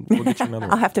down and we'll get you another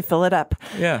one. I'll have to fill it up.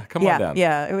 Yeah, come on down.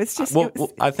 Yeah, it was just... Well,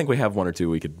 I think we have one or two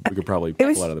we could probably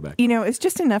pull out of the back. You know, it's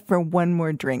just enough for one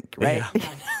more drink, right?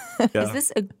 Yeah. Is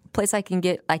this a place I can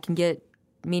get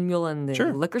Mean Mule in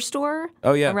the liquor store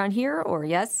around here? Or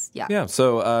yes? Yeah. Yeah,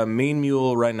 so Mean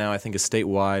Mule right now I think is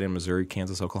statewide in Missouri,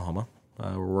 Kansas, Oklahoma.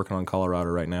 We're working on Colorado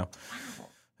right now.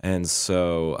 And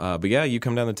so, but yeah, you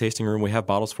come down to the tasting room. We have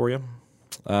bottles for you.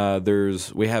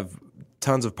 We have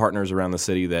tons of partners around the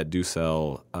city that do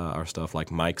sell our stuff.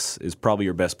 Like Mike's is probably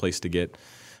your best place to get.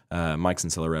 Mike's in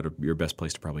Colorado, your best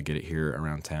place to probably get it here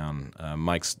around town.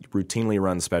 Mike's routinely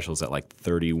runs specials at like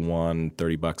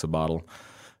 $30 a bottle.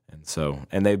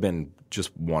 And they've been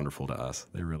just wonderful to us.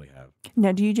 They really have.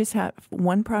 Now, do you just have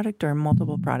one product or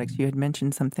multiple products? You had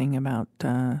mentioned something about,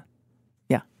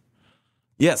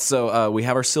 Yes, so we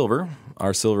have our silver.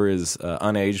 Our silver is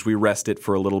unaged. We rest it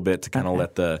for a little bit to kind of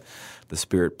let the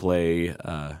spirit play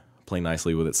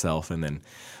nicely with itself. And then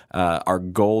our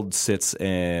gold sits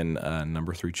in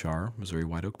number 3 char, Missouri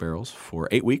White Oak barrels, for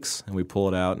 8 weeks. And we pull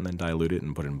it out and then dilute it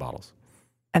and put it in bottles.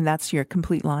 And that's your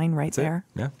complete line right there?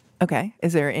 Yeah. Okay.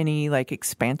 Is there any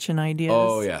expansion ideas?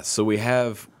 Oh, yeah. So we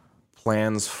have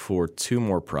plans for 2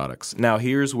 more products. Now,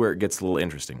 here's where it gets a little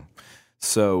interesting.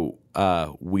 So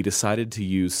we decided to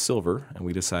use silver and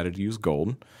we decided to use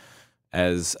gold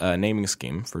as a naming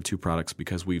scheme for 2 products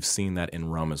because we've seen that in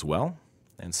rum as well.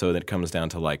 And so then it comes down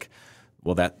to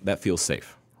that feels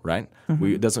safe, right? Mm-hmm.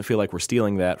 It doesn't feel like we're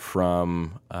stealing that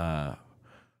from a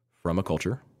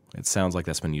culture. It sounds like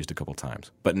that's been used a couple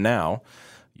times. But now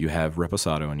you have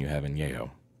Reposado and you have Añejo.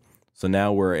 So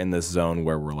now we're in this zone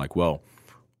where we're like, well,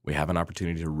 we have an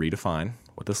opportunity to redefine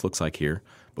what this looks like here,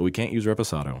 but we can't use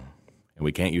Reposado and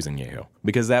we can't use Añejo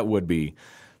because that would be,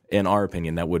 in our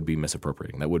opinion, that would be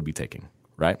misappropriating. That would be taking,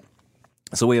 right?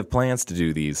 So we have plans to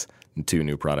do these 2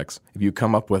 new products. If you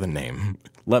come up with a name,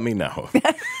 let me know.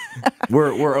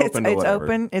 We're open to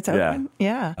whatever. It's open.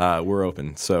 Yeah. We're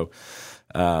open. So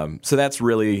that's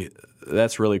really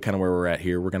kind of where we're at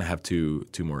here. We're going to have two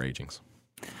more agings.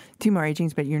 2 more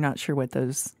agings, but you're not sure what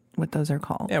those are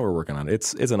called. Yeah, we're working on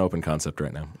it. It's an open concept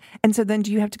right now. And so then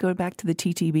do you have to go back to the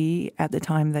TTB at the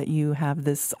time that you have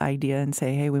this idea and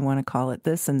say, hey, we want to call it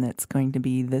this and it's going to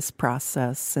be this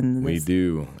process? And we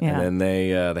do. Yeah. And then they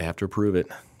have to approve it.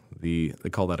 They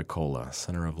call that a COLA,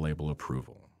 Center of Label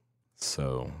Approval.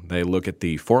 So they look at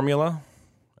the formula,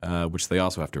 which they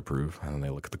also have to approve, and then they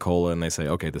look at the COLA and they say,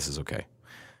 okay, this is okay.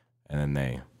 And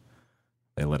then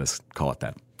they let us call it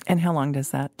that. And how long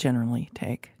does that generally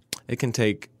take? It can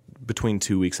take between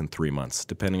 2 weeks and 3 months,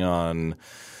 depending on,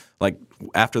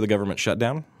 after the government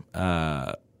shutdown,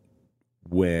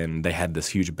 when they had this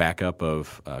huge backup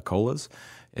of colas,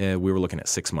 we were looking at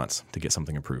 6 months to get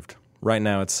something approved. Right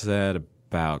now, it's at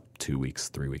about 2 weeks,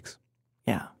 3 weeks.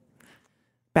 Yeah.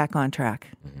 Back on track,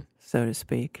 so to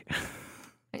speak.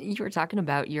 You were talking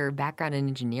about your background in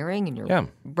engineering and your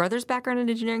brother's background in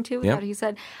engineering, too, is that what he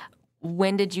said?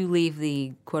 When did you leave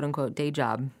the quote-unquote day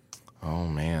job? Oh,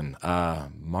 man.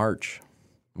 March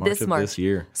of this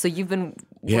year. So you've been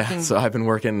working... Yeah, so I've been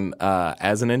working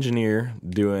as an engineer,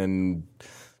 doing,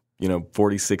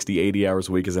 40, 60, 80 hours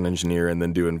a week as an engineer, and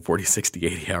then doing 40, 60,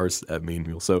 80 hours at Mean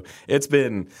Mule. So it's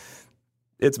been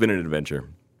an adventure. Wow.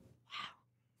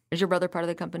 Is your brother part of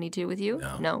the company, too, with you?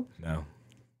 No.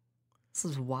 This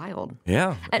is wild.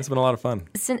 Yeah, it's been a lot of fun.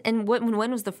 And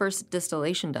when was the first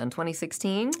distillation done?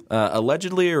 2016?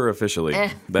 Allegedly or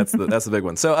officially? That's the big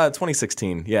one. So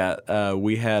 2016, yeah.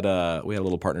 We had a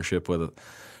little partnership with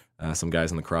some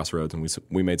guys in the Crossroads, and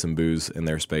we made some booze in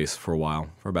their space for a while,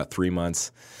 for about 3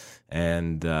 months,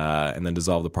 and then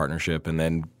dissolved the partnership. And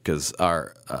then because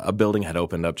a building had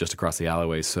opened up just across the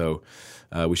alleyway, so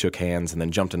we shook hands and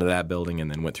then jumped into that building, and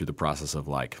then went through the process of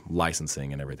like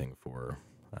licensing and everything for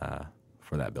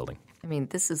that building. I mean,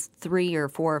 this is 3 or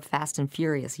 4 fast and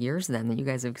furious years then that you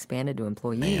guys have expanded to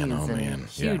employees and a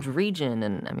huge region.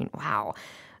 And I mean, wow.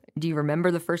 Do you remember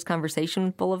the first conversation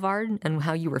with Boulevard and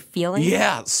how you were feeling?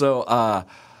 Yeah. So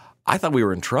I thought we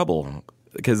were in trouble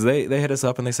because they hit us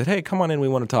up and they said, "Hey, come on in. We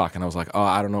want to talk." And I was like, "Oh,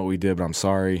 I don't know what we did, but I'm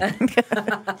sorry.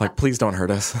 Like, please don't hurt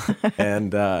us."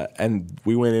 And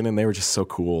we went in and they were just so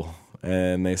cool.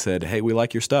 And they said, "Hey, we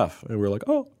like your stuff." And we were like,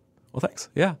 "Oh, well, thanks.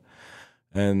 Yeah."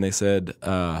 And they said,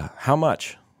 "How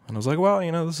much?" And I was like, "Well,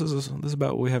 this is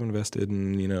about what we have invested."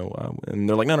 And, and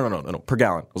they're like, no, per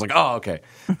gallon. I was like, "Oh, okay.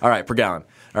 All right, per gallon.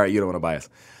 All right, you don't want to buy us."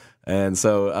 And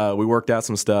so we worked out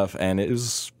some stuff, and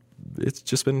it's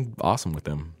just been awesome with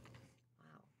them.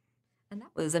 And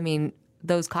that was,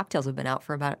 those cocktails have been out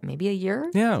for about maybe a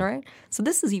year. Yeah. Right? So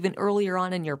this is even earlier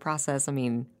on in your process.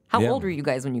 How old were you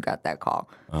guys when you got that call?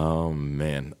 Oh,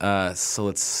 man. So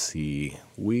let's see.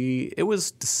 It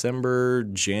was December,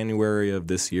 January of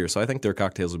this year. So I think their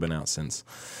cocktails have been out since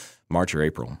March or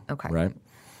April. Okay. Right?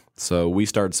 So we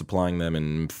started supplying them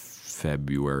in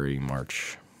February,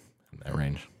 March, in that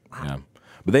range. Wow. Yeah.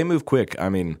 But they move quick.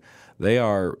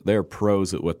 They're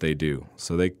pros at what they do.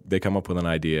 So they come up with an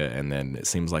idea, and then it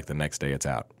seems like the next day it's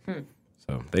out.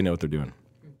 So they know what they're doing.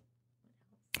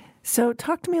 So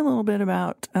talk to me a little bit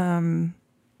about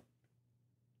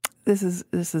this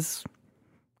is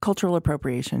cultural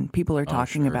appropriation. People are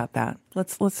talking about that.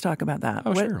 Let's talk about that.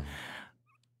 Sure.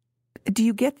 Do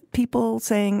you get people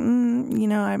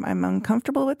saying, I'm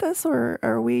uncomfortable with this, or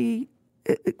are we're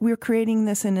creating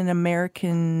this in an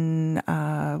American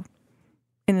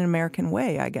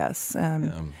way, I guess,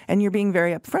 and you're being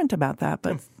very upfront about that,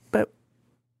 but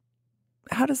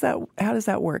how does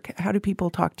that work? How do people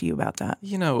talk to you about that?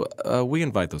 We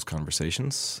invite those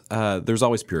conversations. There's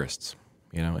always purists,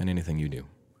 in anything you do,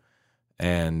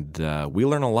 and we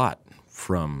learn a lot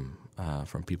from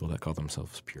people that call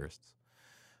themselves purists.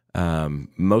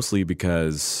 Mostly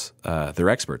because they're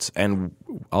experts, and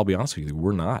I'll be honest with you,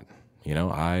 we're not.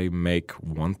 I make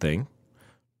one thing,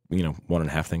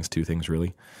 1.5 things, 2 things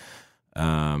really,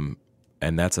 and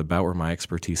that's about where my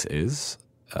expertise is,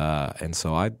 and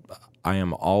so I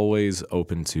am always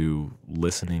open to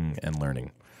listening and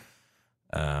learning.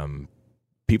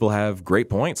 People have great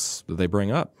points that they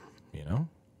bring up,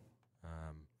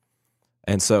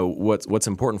 and so what's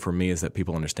important for me is that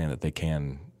people understand that they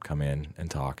can come in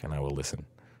and talk, and I will listen.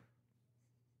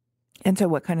 And so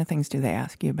what kind of things do they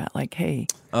ask you about? Like, hey.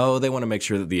 Oh, they want to make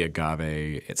sure that the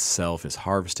agave itself is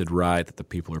harvested right, that the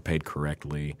people are paid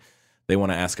correctly. They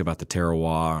want to ask about the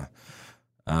terroir.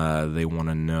 They want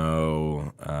to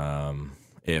know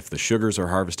if the sugars are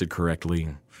harvested correctly,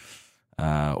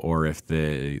 or if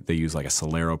they use like a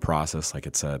Solero process,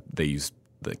 like they use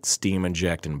the steam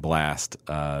inject and blast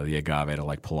the agave to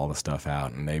like pull all the stuff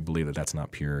out, and they believe that that's not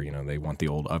pure. They want the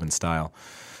old oven style.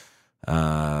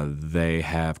 They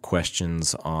have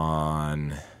questions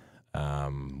on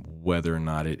whether or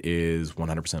not it is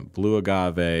 100% blue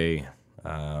agave,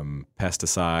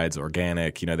 pesticides,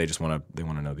 organic. They just want to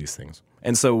know these things.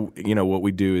 And so, what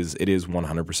we do is it is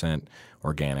 100%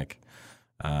 organic,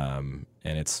 and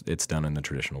it's done in the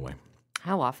traditional way.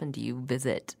 How often do you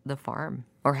visit the farm,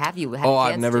 or have you?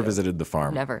 I've never visited the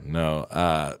farm. Never.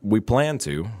 No. We plan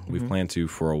to. We've planned to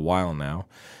for a while now.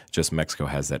 Just Mexico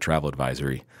has that travel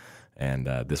advisory, and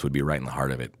this would be right in the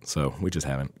heart of it. So we just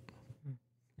haven't.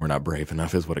 We're not brave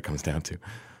enough, is what it comes down to.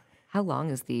 How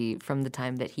long is from the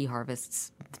time that he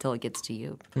harvests until it gets to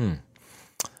you?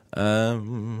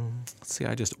 Let's see.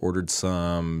 I just ordered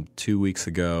some 2 weeks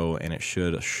ago, and it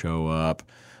should show up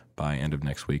by end of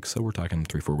next week. So we're talking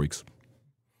 3-4 weeks.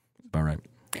 About right.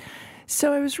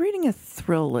 So I was reading a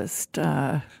Thrill List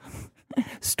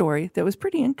story that was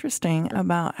pretty interesting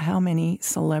about how many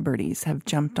celebrities have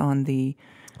jumped on the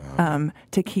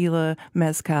tequila,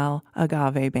 mezcal,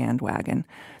 agave bandwagon.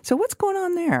 So what's going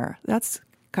on there? That's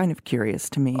kind of curious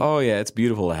to me. Oh, yeah. It's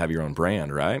beautiful to have your own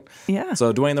brand, right? Yeah.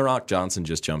 So Dwayne "The Rock" Johnson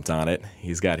just jumped on it.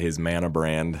 He's got his Mana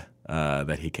brand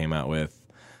that he came out with.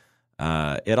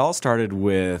 It all started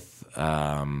with...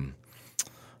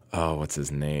 what's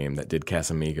his name? That did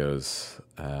Casamigos,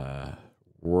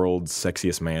 World's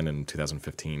Sexiest Man in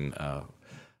 2015.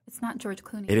 It's not George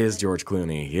Clooney. It is George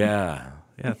Clooney. Yeah.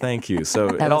 Yeah, thank you. So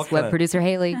That was web producer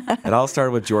Haley. It all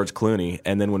started with George Clooney,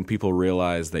 and then when people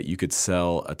realized that you could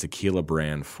sell a tequila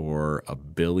brand for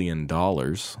 $1 billion,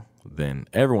 then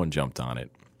everyone jumped on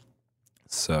it.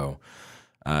 So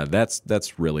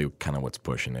that's really kind of what's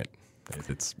pushing it.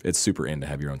 It's super in to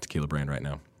have your own tequila brand right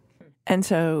now. And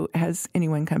so has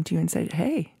anyone come to you and said,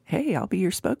 hey, I'll be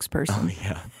your spokesperson?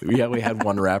 Oh, yeah. We had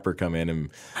one rapper come in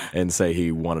and say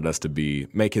he wanted us to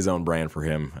make his own brand for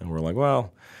him. And we're like,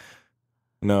 well,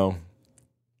 no.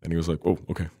 And he was like, oh,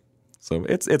 okay. So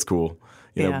it's cool.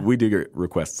 You know, we do get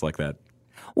requests like that.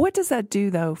 What does that do,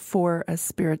 though, for a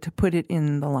spirit to put it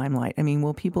in the limelight? I mean,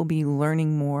 will people be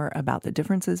learning more about the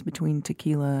differences between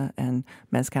tequila and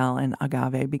mezcal and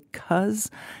agave because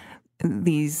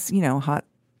these, hot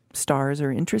stars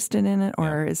are interested in it?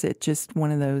 Or is it just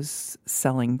one of those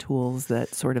selling tools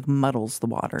that sort of muddles the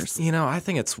waters? I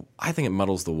think it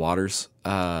muddles the waters.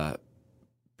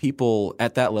 People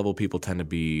at that level, people tend to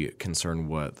be concerned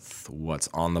with what's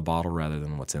on the bottle rather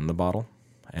than what's in the bottle.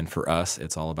 And for us,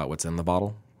 it's all about what's in the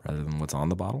bottle rather than what's on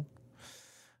the bottle.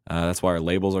 That's why our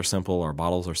labels are simple, our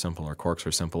bottles are simple, our corks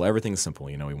are simple. Everything's simple.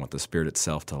 We want the spirit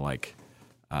itself to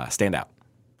stand out.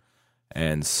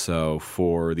 And so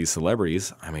for these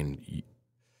celebrities, I mean,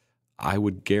 I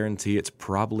would guarantee it's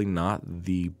probably not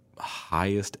the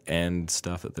highest end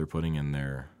stuff that they're putting in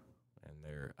their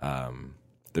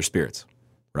spirits,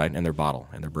 right? And their bottle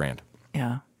and their brand.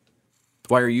 Yeah.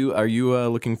 Why are you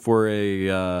looking for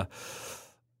a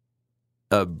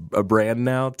brand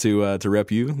now to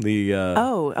rep you?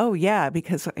 Oh yeah,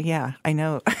 because I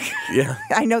know. Yeah.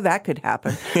 I know that could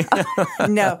happen.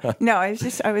 No,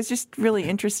 I was just really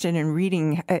interested in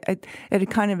reading. It had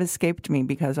kind of escaped me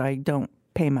because I don't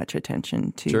pay much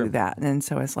attention to that, and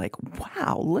so I was like,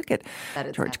 wow, look at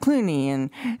George Clooney and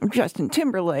Justin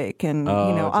Timberlake and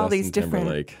all these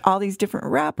different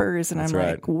rappers, and That's I'm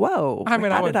right. like, whoa. I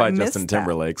mean, I would buy Justin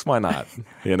Timberlake's. Why not?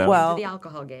 Well, the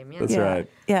alcohol game. Yeah. That's right.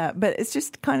 Yeah, but it's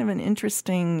just kind of an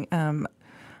interesting,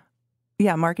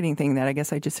 marketing thing that I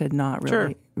guess I just had not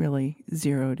really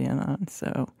zeroed in on.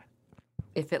 So,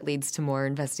 if it leads to more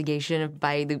investigation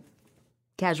by the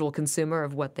casual consumer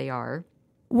of what they are.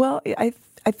 Well, I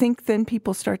think then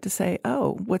people start to say,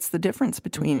 oh, what's the difference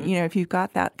between, if you've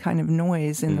got that kind of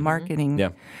noise in the marketing,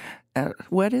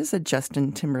 what is a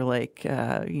Justin Timberlake,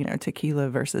 tequila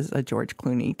versus a George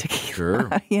Clooney tequila, Sure.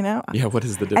 Yeah, what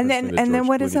is the difference? And then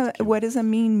what is a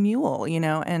mean mule,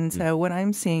 And so what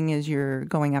I'm seeing is you're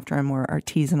going after a more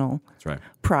artisanal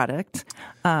product,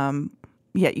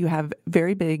 yet you have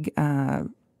very big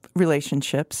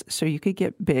relationships, so you could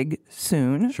get big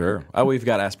soon. Sure. Oh, we've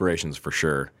got aspirations for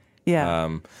sure. Yeah.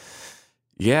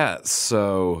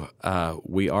 So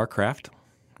we are craft,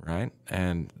 right?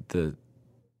 And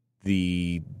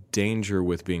the danger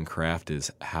with being craft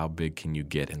is how big can you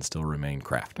get and still remain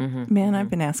craft? Man, I've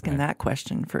been asking that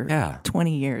question for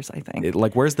 20 years, I think.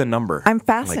 Where's the number? I'm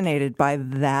fascinated by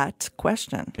that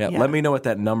question. Yeah, let me know what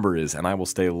that number is, and I will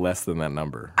stay less than that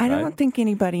number. I don't think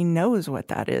anybody knows what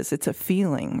that is. It's a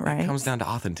feeling, right? It comes down to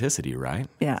authenticity, right?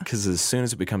 Yeah. Because as soon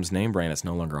as it becomes name brand, it's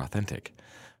no longer authentic.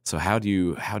 So how do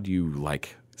you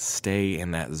stay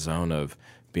in that zone of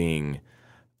being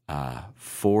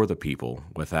for the people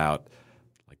without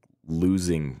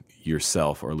losing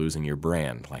yourself or losing your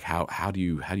brand? How do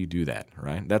you do that,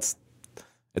 right?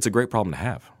 It's a great problem to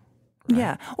have. Right?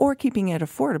 Yeah, or keeping it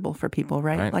affordable for people,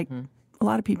 right? Like a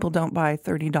lot of people don't buy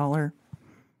 $30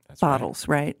 bottles,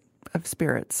 right, of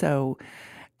spirit. So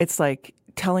it's like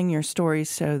telling your story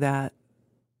so that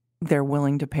they're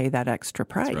willing to pay that extra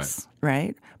price,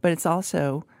 right? But it's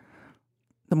also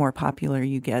the more popular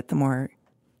you get, the more,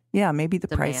 maybe the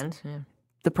Demand, price.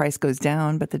 The price goes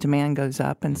down, but the demand goes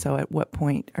up. And so at what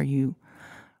point are you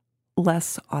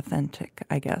less authentic,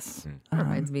 I guess?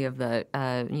 Reminds me of the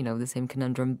same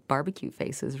conundrum barbecue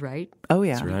faces, right? Oh,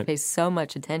 yeah. That's right. You pay so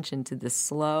much attention to the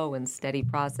slow and steady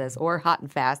process, or hot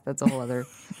and fast. That's a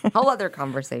whole other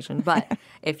conversation. But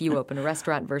if you open a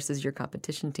restaurant versus your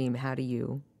competition team, how do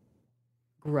you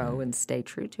grow and stay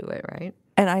true to it, right?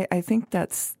 And I think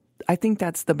that's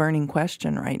the burning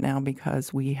question right now,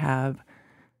 because we have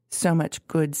so much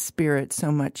good spirit,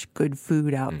 so much good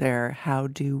food out there. How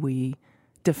do we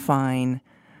define,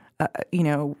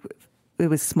 it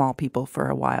was small people for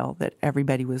a while that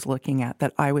everybody was looking at,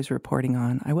 that I was reporting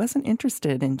on. I wasn't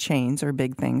interested in chains or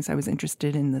big things. I was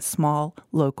interested in the small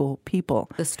local people.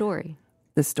 The story.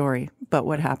 But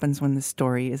what happens when the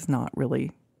story is not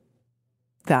really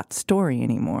that story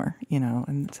anymore,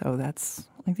 And so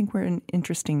I think we're in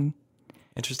interesting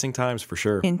times for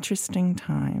sure. Interesting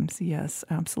times, yes,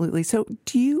 absolutely. So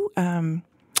do you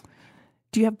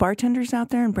Do you have bartenders out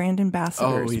there and brand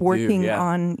ambassadors working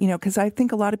on, because I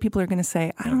think a lot of people are going to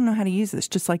say, I don't know how to use this,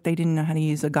 just like they didn't know how to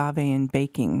use agave in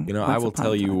baking. I will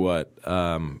tell you what,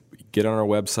 get on our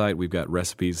website. We've got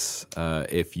recipes.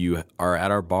 If you are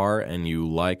at our bar and you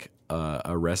like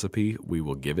a recipe, we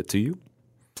will give it to you.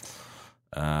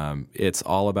 It's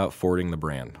all about forwarding the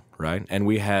brand, right? And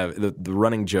we have the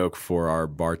running joke for our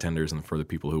bartenders and for the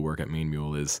people who work at Mean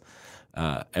Mule is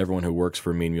everyone who works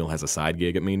for Mean Mule has a side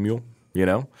gig at Mean Mule.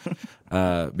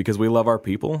 Because we love our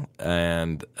people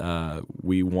and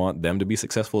we want them to be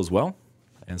successful as well.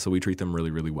 And so we treat them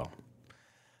really, really well.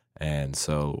 And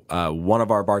so one of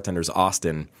our bartenders,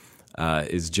 Austin,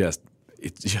 it's just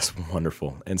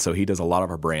wonderful. And so he does a lot of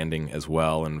our branding as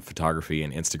well and photography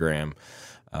and Instagram,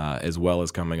 as well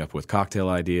as coming up with cocktail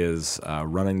ideas,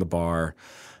 running the bar.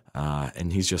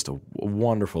 And he's just a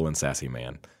wonderful and sassy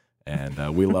man.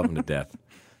 And we love him to death.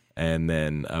 And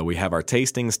then we have our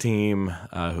tastings team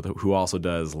who also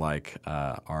does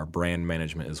our brand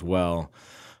management as well.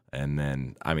 And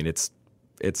then,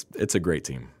 it's a great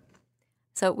team.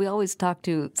 So we always talk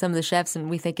to some of the chefs, and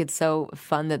we think it's so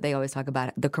fun that they always talk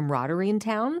about the camaraderie in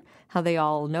town, how they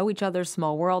all know each other,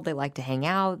 small world. They like to hang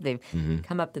out. They've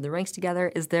come up to the ranks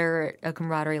together. Is there a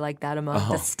camaraderie like that among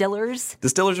distillers?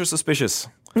 Distillers are suspicious.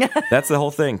 That's the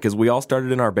whole thing, because we all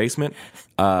started in our basement.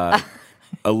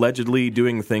 Allegedly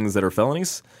doing things that are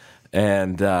felonies.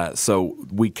 And so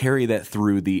we carry that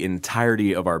through the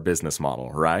entirety of our business model,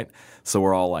 right? So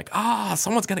we're all like,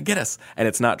 someone's going to get us. And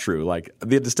it's not true.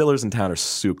 The distillers in town are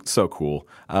so cool.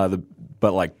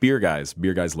 But beer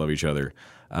guys love each other.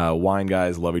 Wine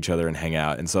guys love each other and hang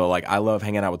out. And so, I love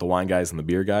hanging out with the wine guys and the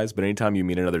beer guys. But anytime you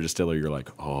meet another distiller, you're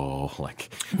like,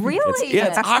 really?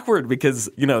 It's awkward because,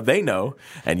 they know,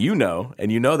 and you know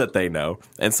that they know.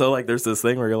 And so, there's this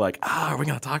thing where you're like, are we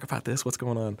going to talk about this? What's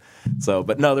going on? So,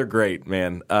 but no, they're great,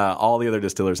 man. All the other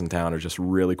distillers in town are just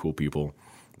really cool people.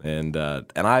 And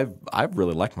I've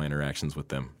really liked my interactions with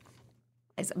them.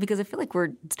 Because I feel like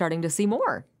we're starting to see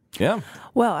more. Yeah.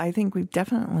 Well, I think we've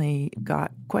definitely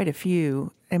got quite a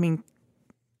few.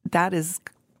 That is,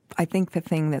 I think, the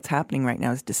thing that's happening right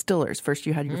now is distillers. First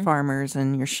you had your farmers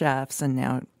and your chefs, and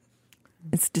now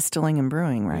it's distilling and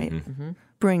brewing, right?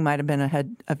 Brewing might have been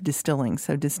ahead of distilling.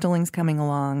 So distilling's coming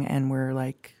along, and we're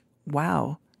like,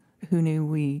 wow, who knew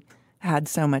we had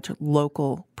so much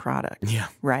local product? Yeah.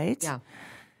 Right? Yeah.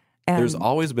 And there's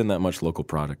always been that much local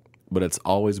product, but it's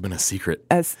always been a secret.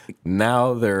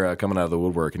 Now they're coming out of the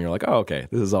woodwork, and you're like, oh, okay,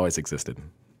 this has always existed.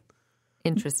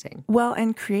 Interesting. Well,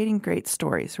 and creating great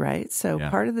stories, right? So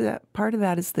part of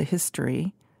that is the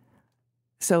history.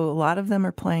 So a lot of them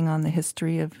are playing on the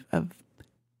history of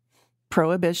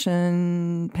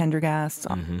Prohibition, Pendergast,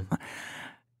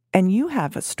 and you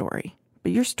have a story,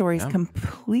 but your story is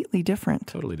completely different.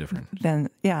 Totally different.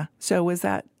 So was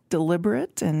that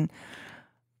deliberate and?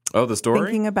 Oh, the story?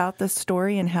 Thinking about the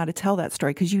story and how to tell that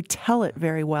story, because you tell it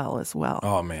very well as well.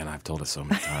 Oh, man, I've told it so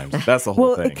many times. That's the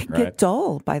whole thing, it could get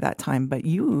dull by that time, but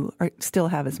you still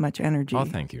have as much energy. Oh,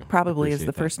 thank you. Probably as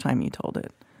the first time you told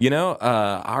it.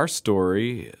 Our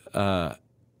story,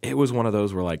 it was one of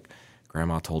those where,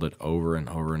 Grandma told it over and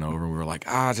over and over. We were like,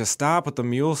 just stop with the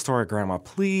mule story, Grandma,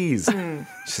 please.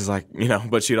 She's like,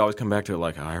 but she'd always come back to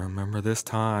it I remember this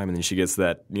time. And then she gets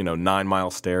that,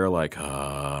 9-mile stare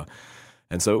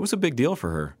And so it was a big deal for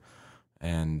her.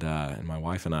 And my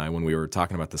wife and I, when we were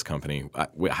talking about this company,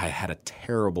 I had a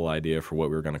terrible idea for what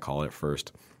we were going to call it at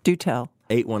first. Do tell.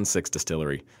 816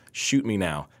 Distillery. Shoot me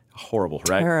now. Horrible,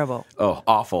 right? Terrible. Oh,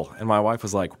 awful. And my wife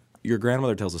was like, your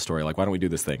grandmother tells a story. Why don't we do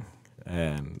this thing?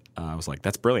 And I was like,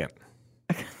 that's brilliant.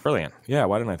 Brilliant. Yeah,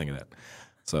 why didn't I think of that?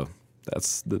 So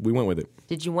we went with it.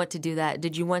 Did you want to do that?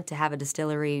 Did you want to have a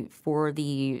distillery for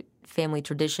the family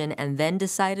tradition and then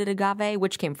decided agave?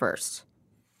 Which came first?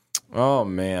 Oh,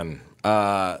 man.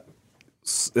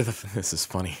 This is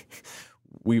funny.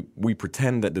 We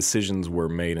pretend that decisions were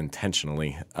made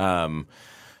intentionally.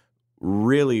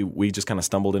 Really, we just kind of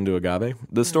stumbled into agave.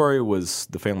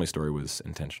 The family story was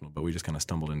intentional, but we just kind of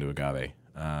stumbled into agave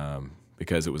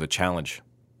because it was a challenge,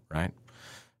 right?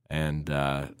 And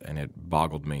it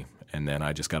boggled me. And then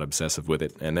I just got obsessive with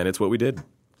it. And then it's what we did.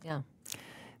 Yeah.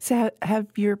 So have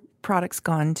your products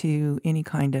gone to any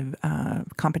kind of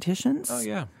competitions? Oh,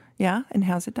 yeah. Yeah? And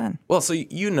how's it done? Well, so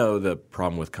the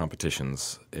problem with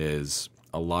competitions is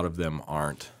a lot of them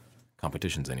aren't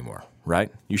competitions anymore,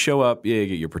 right? You show up, you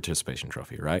get your participation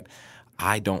trophy, right?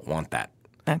 I don't want that.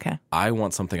 Okay. I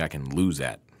want something I can lose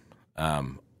at.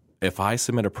 If I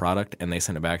submit a product and they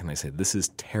send it back and they say, this is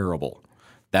terrible,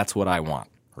 that's what I want,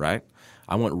 right?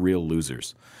 I want real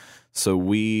losers. So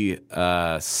we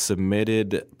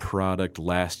submitted product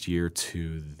last year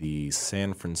to the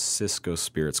San Francisco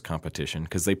Spirits competition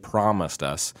because they promised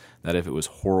us that if it was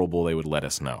horrible, they would let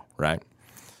us know, right?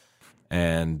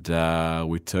 And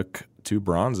we took 2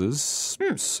 bronzes,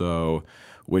 so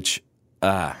which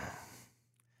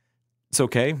it's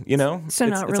okay, you know. So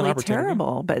it's not really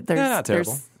terrible, but there's not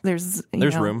terrible. There's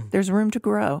room. There's room to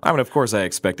grow. I mean, of course, I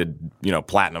expected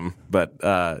platinum, but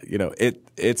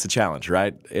it's a challenge,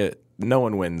 right? No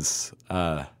one wins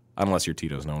unless you're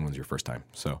Tito's. No one wins your first time.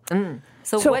 So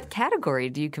what category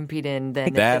do you compete in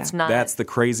then? That's the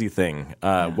crazy thing.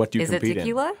 What do you compete in? Is it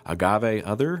tequila? Agave,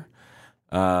 other.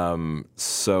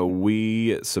 So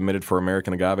we submitted for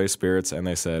American Agave Spirits, and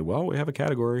they said, "Well, we have a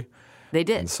category." They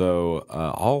did. And so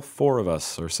all 4 of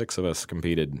us or 6 of us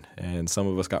competed, and some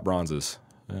of us got bronzes.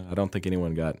 I don't think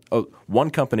anyone got. Oh,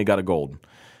 one company got a gold,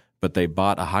 but they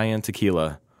bought a high-end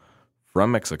tequila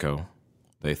from Mexico.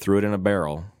 They threw it in a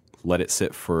barrel, let it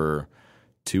sit for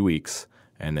 2 weeks,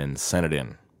 and then sent it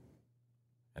in.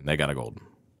 And they got a gold.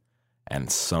 And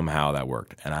somehow that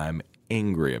worked. And I'm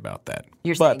angry about that.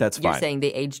 That's fine. You're saying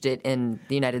they aged it in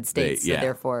the United States,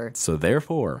 So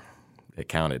therefore, it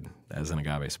counted as an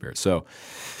agave spirit. So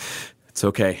it's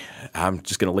okay. I'm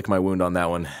just going to lick my wound on that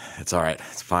one. It's all right.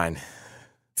 It's fine.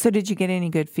 So did you get any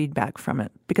good feedback from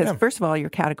it? Because first of all,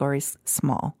 your category's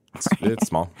small. Right? It's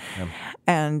small. Yeah.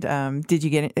 And did you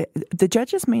get the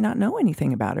judges may not know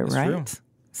anything about it, That's right? True.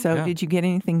 So did you get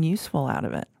anything usul out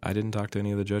of it? I didn't talk to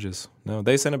any of the judges. No,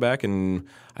 they sent it back, and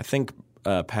I think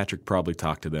Patrick probably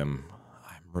talked to them.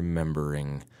 I'm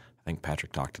remembering. I think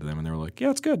Patrick talked to them, and they were like,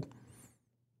 "Yeah, it's good."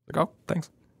 Like, oh, thanks.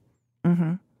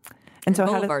 Mm-hmm. And so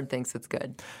Boulevard thinks it's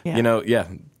good. Yeah.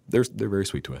 They're very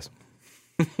sweet to us.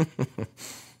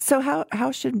 So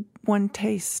how should one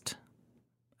taste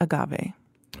agave?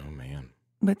 Oh man,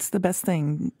 what's the best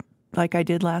thing? Like I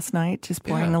did last night, just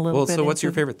pouring a little bit. Well, so what's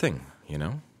your favorite thing?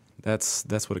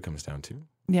 That's what it comes down to.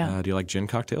 Yeah. Do you like gin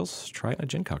cocktails? Try a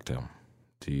gin cocktail.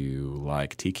 Do you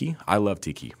like tiki? I love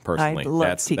tiki personally. I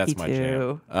love tiki that's my too.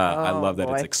 jam. I love that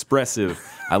it's expressive.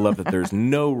 I love that there's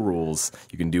no rules.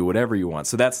 You can do whatever you want.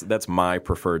 So that's my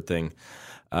preferred thing.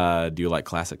 Do you like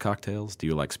classic cocktails? Do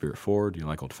you like Spirit 4? Do you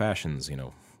like old fashions?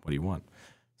 What do you want?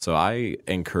 So I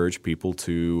encourage people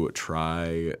to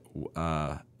try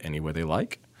any way they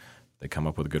like. If they come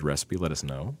up with a good recipe, let us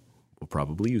know. We'll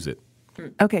probably use it.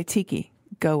 Okay, tiki.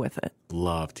 Go with it.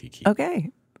 Love tiki.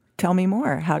 Okay. Tell me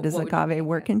more. How does agave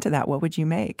work into that? What would you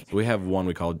make? So we have one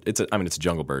we call it's a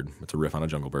jungle bird. It's a riff on a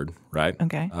jungle bird, right?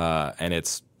 Okay. And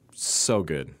it's so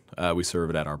good. We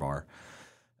serve it at our bar,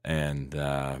 and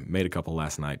made a couple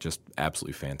last night. Just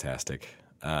absolutely fantastic.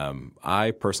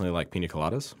 I personally like pina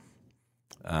coladas.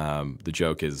 The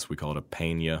joke is we call it a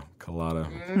pina colada.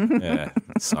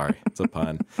 Sorry, it's a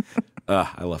pun.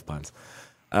 I love puns.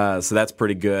 So that's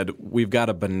pretty good. We've got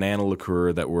a banana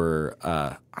liqueur that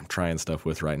I'm trying stuff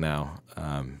with right now.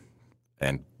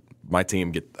 And my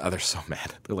team they're so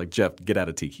mad. They're like, "Jeff, get out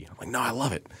of tiki." I'm like, "No, I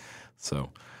love it."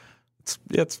 So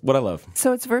it's what I love.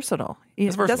 So it's versatile.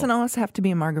 It doesn't always have to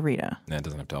be a margarita. Yeah, it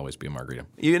doesn't have to always be a margarita.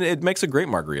 It makes a great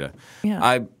margarita.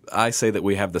 Yeah. I say that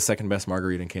we have the second best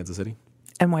margarita in Kansas City.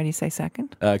 And why do you say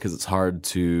second? Because it's hard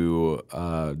to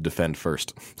defend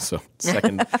first. So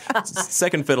second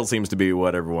fiddle seems to be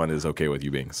what everyone is okay with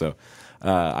you being. So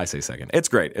I say second. It's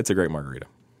great. It's a great margarita.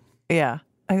 Yeah,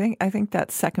 I think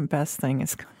that second best thing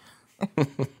is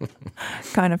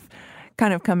kind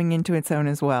of coming into its own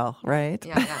as well, right?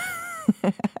 Yeah.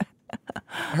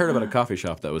 I heard about a coffee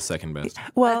shop that was second best.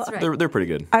 Well, that's right. They're pretty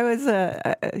good. I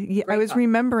was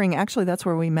remembering. Actually, that's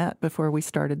where we met before we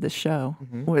started this show.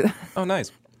 Mm-hmm. Oh,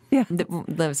 nice. Yeah.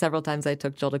 The several times I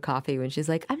took Jill to coffee when she's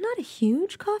like, "I'm not a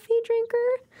huge coffee drinker."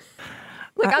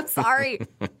 Like, I'm sorry.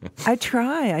 I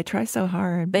try so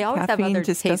hard. They always Caffeine have other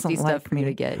just tasty doesn't stuff like for you me.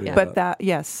 to get. Yeah. But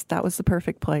that was the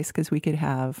perfect place because we could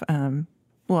have.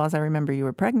 Well, as I remember, you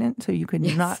were pregnant, so you could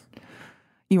not.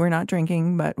 You were not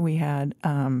drinking, but we had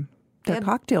the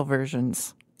cocktail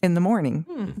versions in the morning,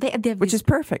 They have which is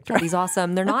perfect. Right? These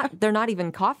awesome. They're not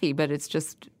even coffee, but it's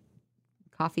just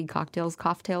coffee cocktails,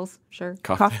 sure.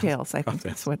 Cocktails, I think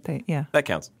that's what they. Yeah, That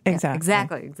counts.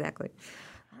 exactly. Exactly.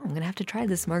 I'm going to have to try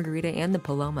this margarita and the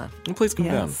Paloma. And please come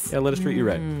down. Yeah, let us treat you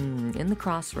right. In the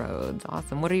Crossroads.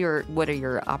 Awesome. What are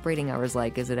your operating hours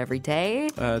like? Is it every day?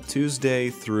 Tuesday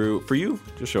through for you,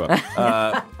 just show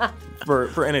up.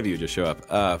 For any of you, just show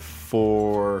up.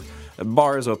 For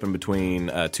bar is open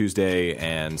between Tuesday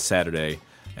and Saturday,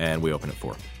 and we open at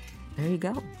 4. There you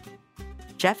go.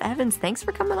 Jeff Evans, thanks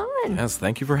for coming on. Yes,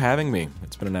 thank you for having me.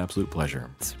 It's been an absolute pleasure.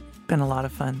 It's been a lot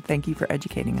of fun. Thank you for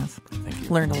educating us. Thank you.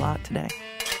 Learned a lot today.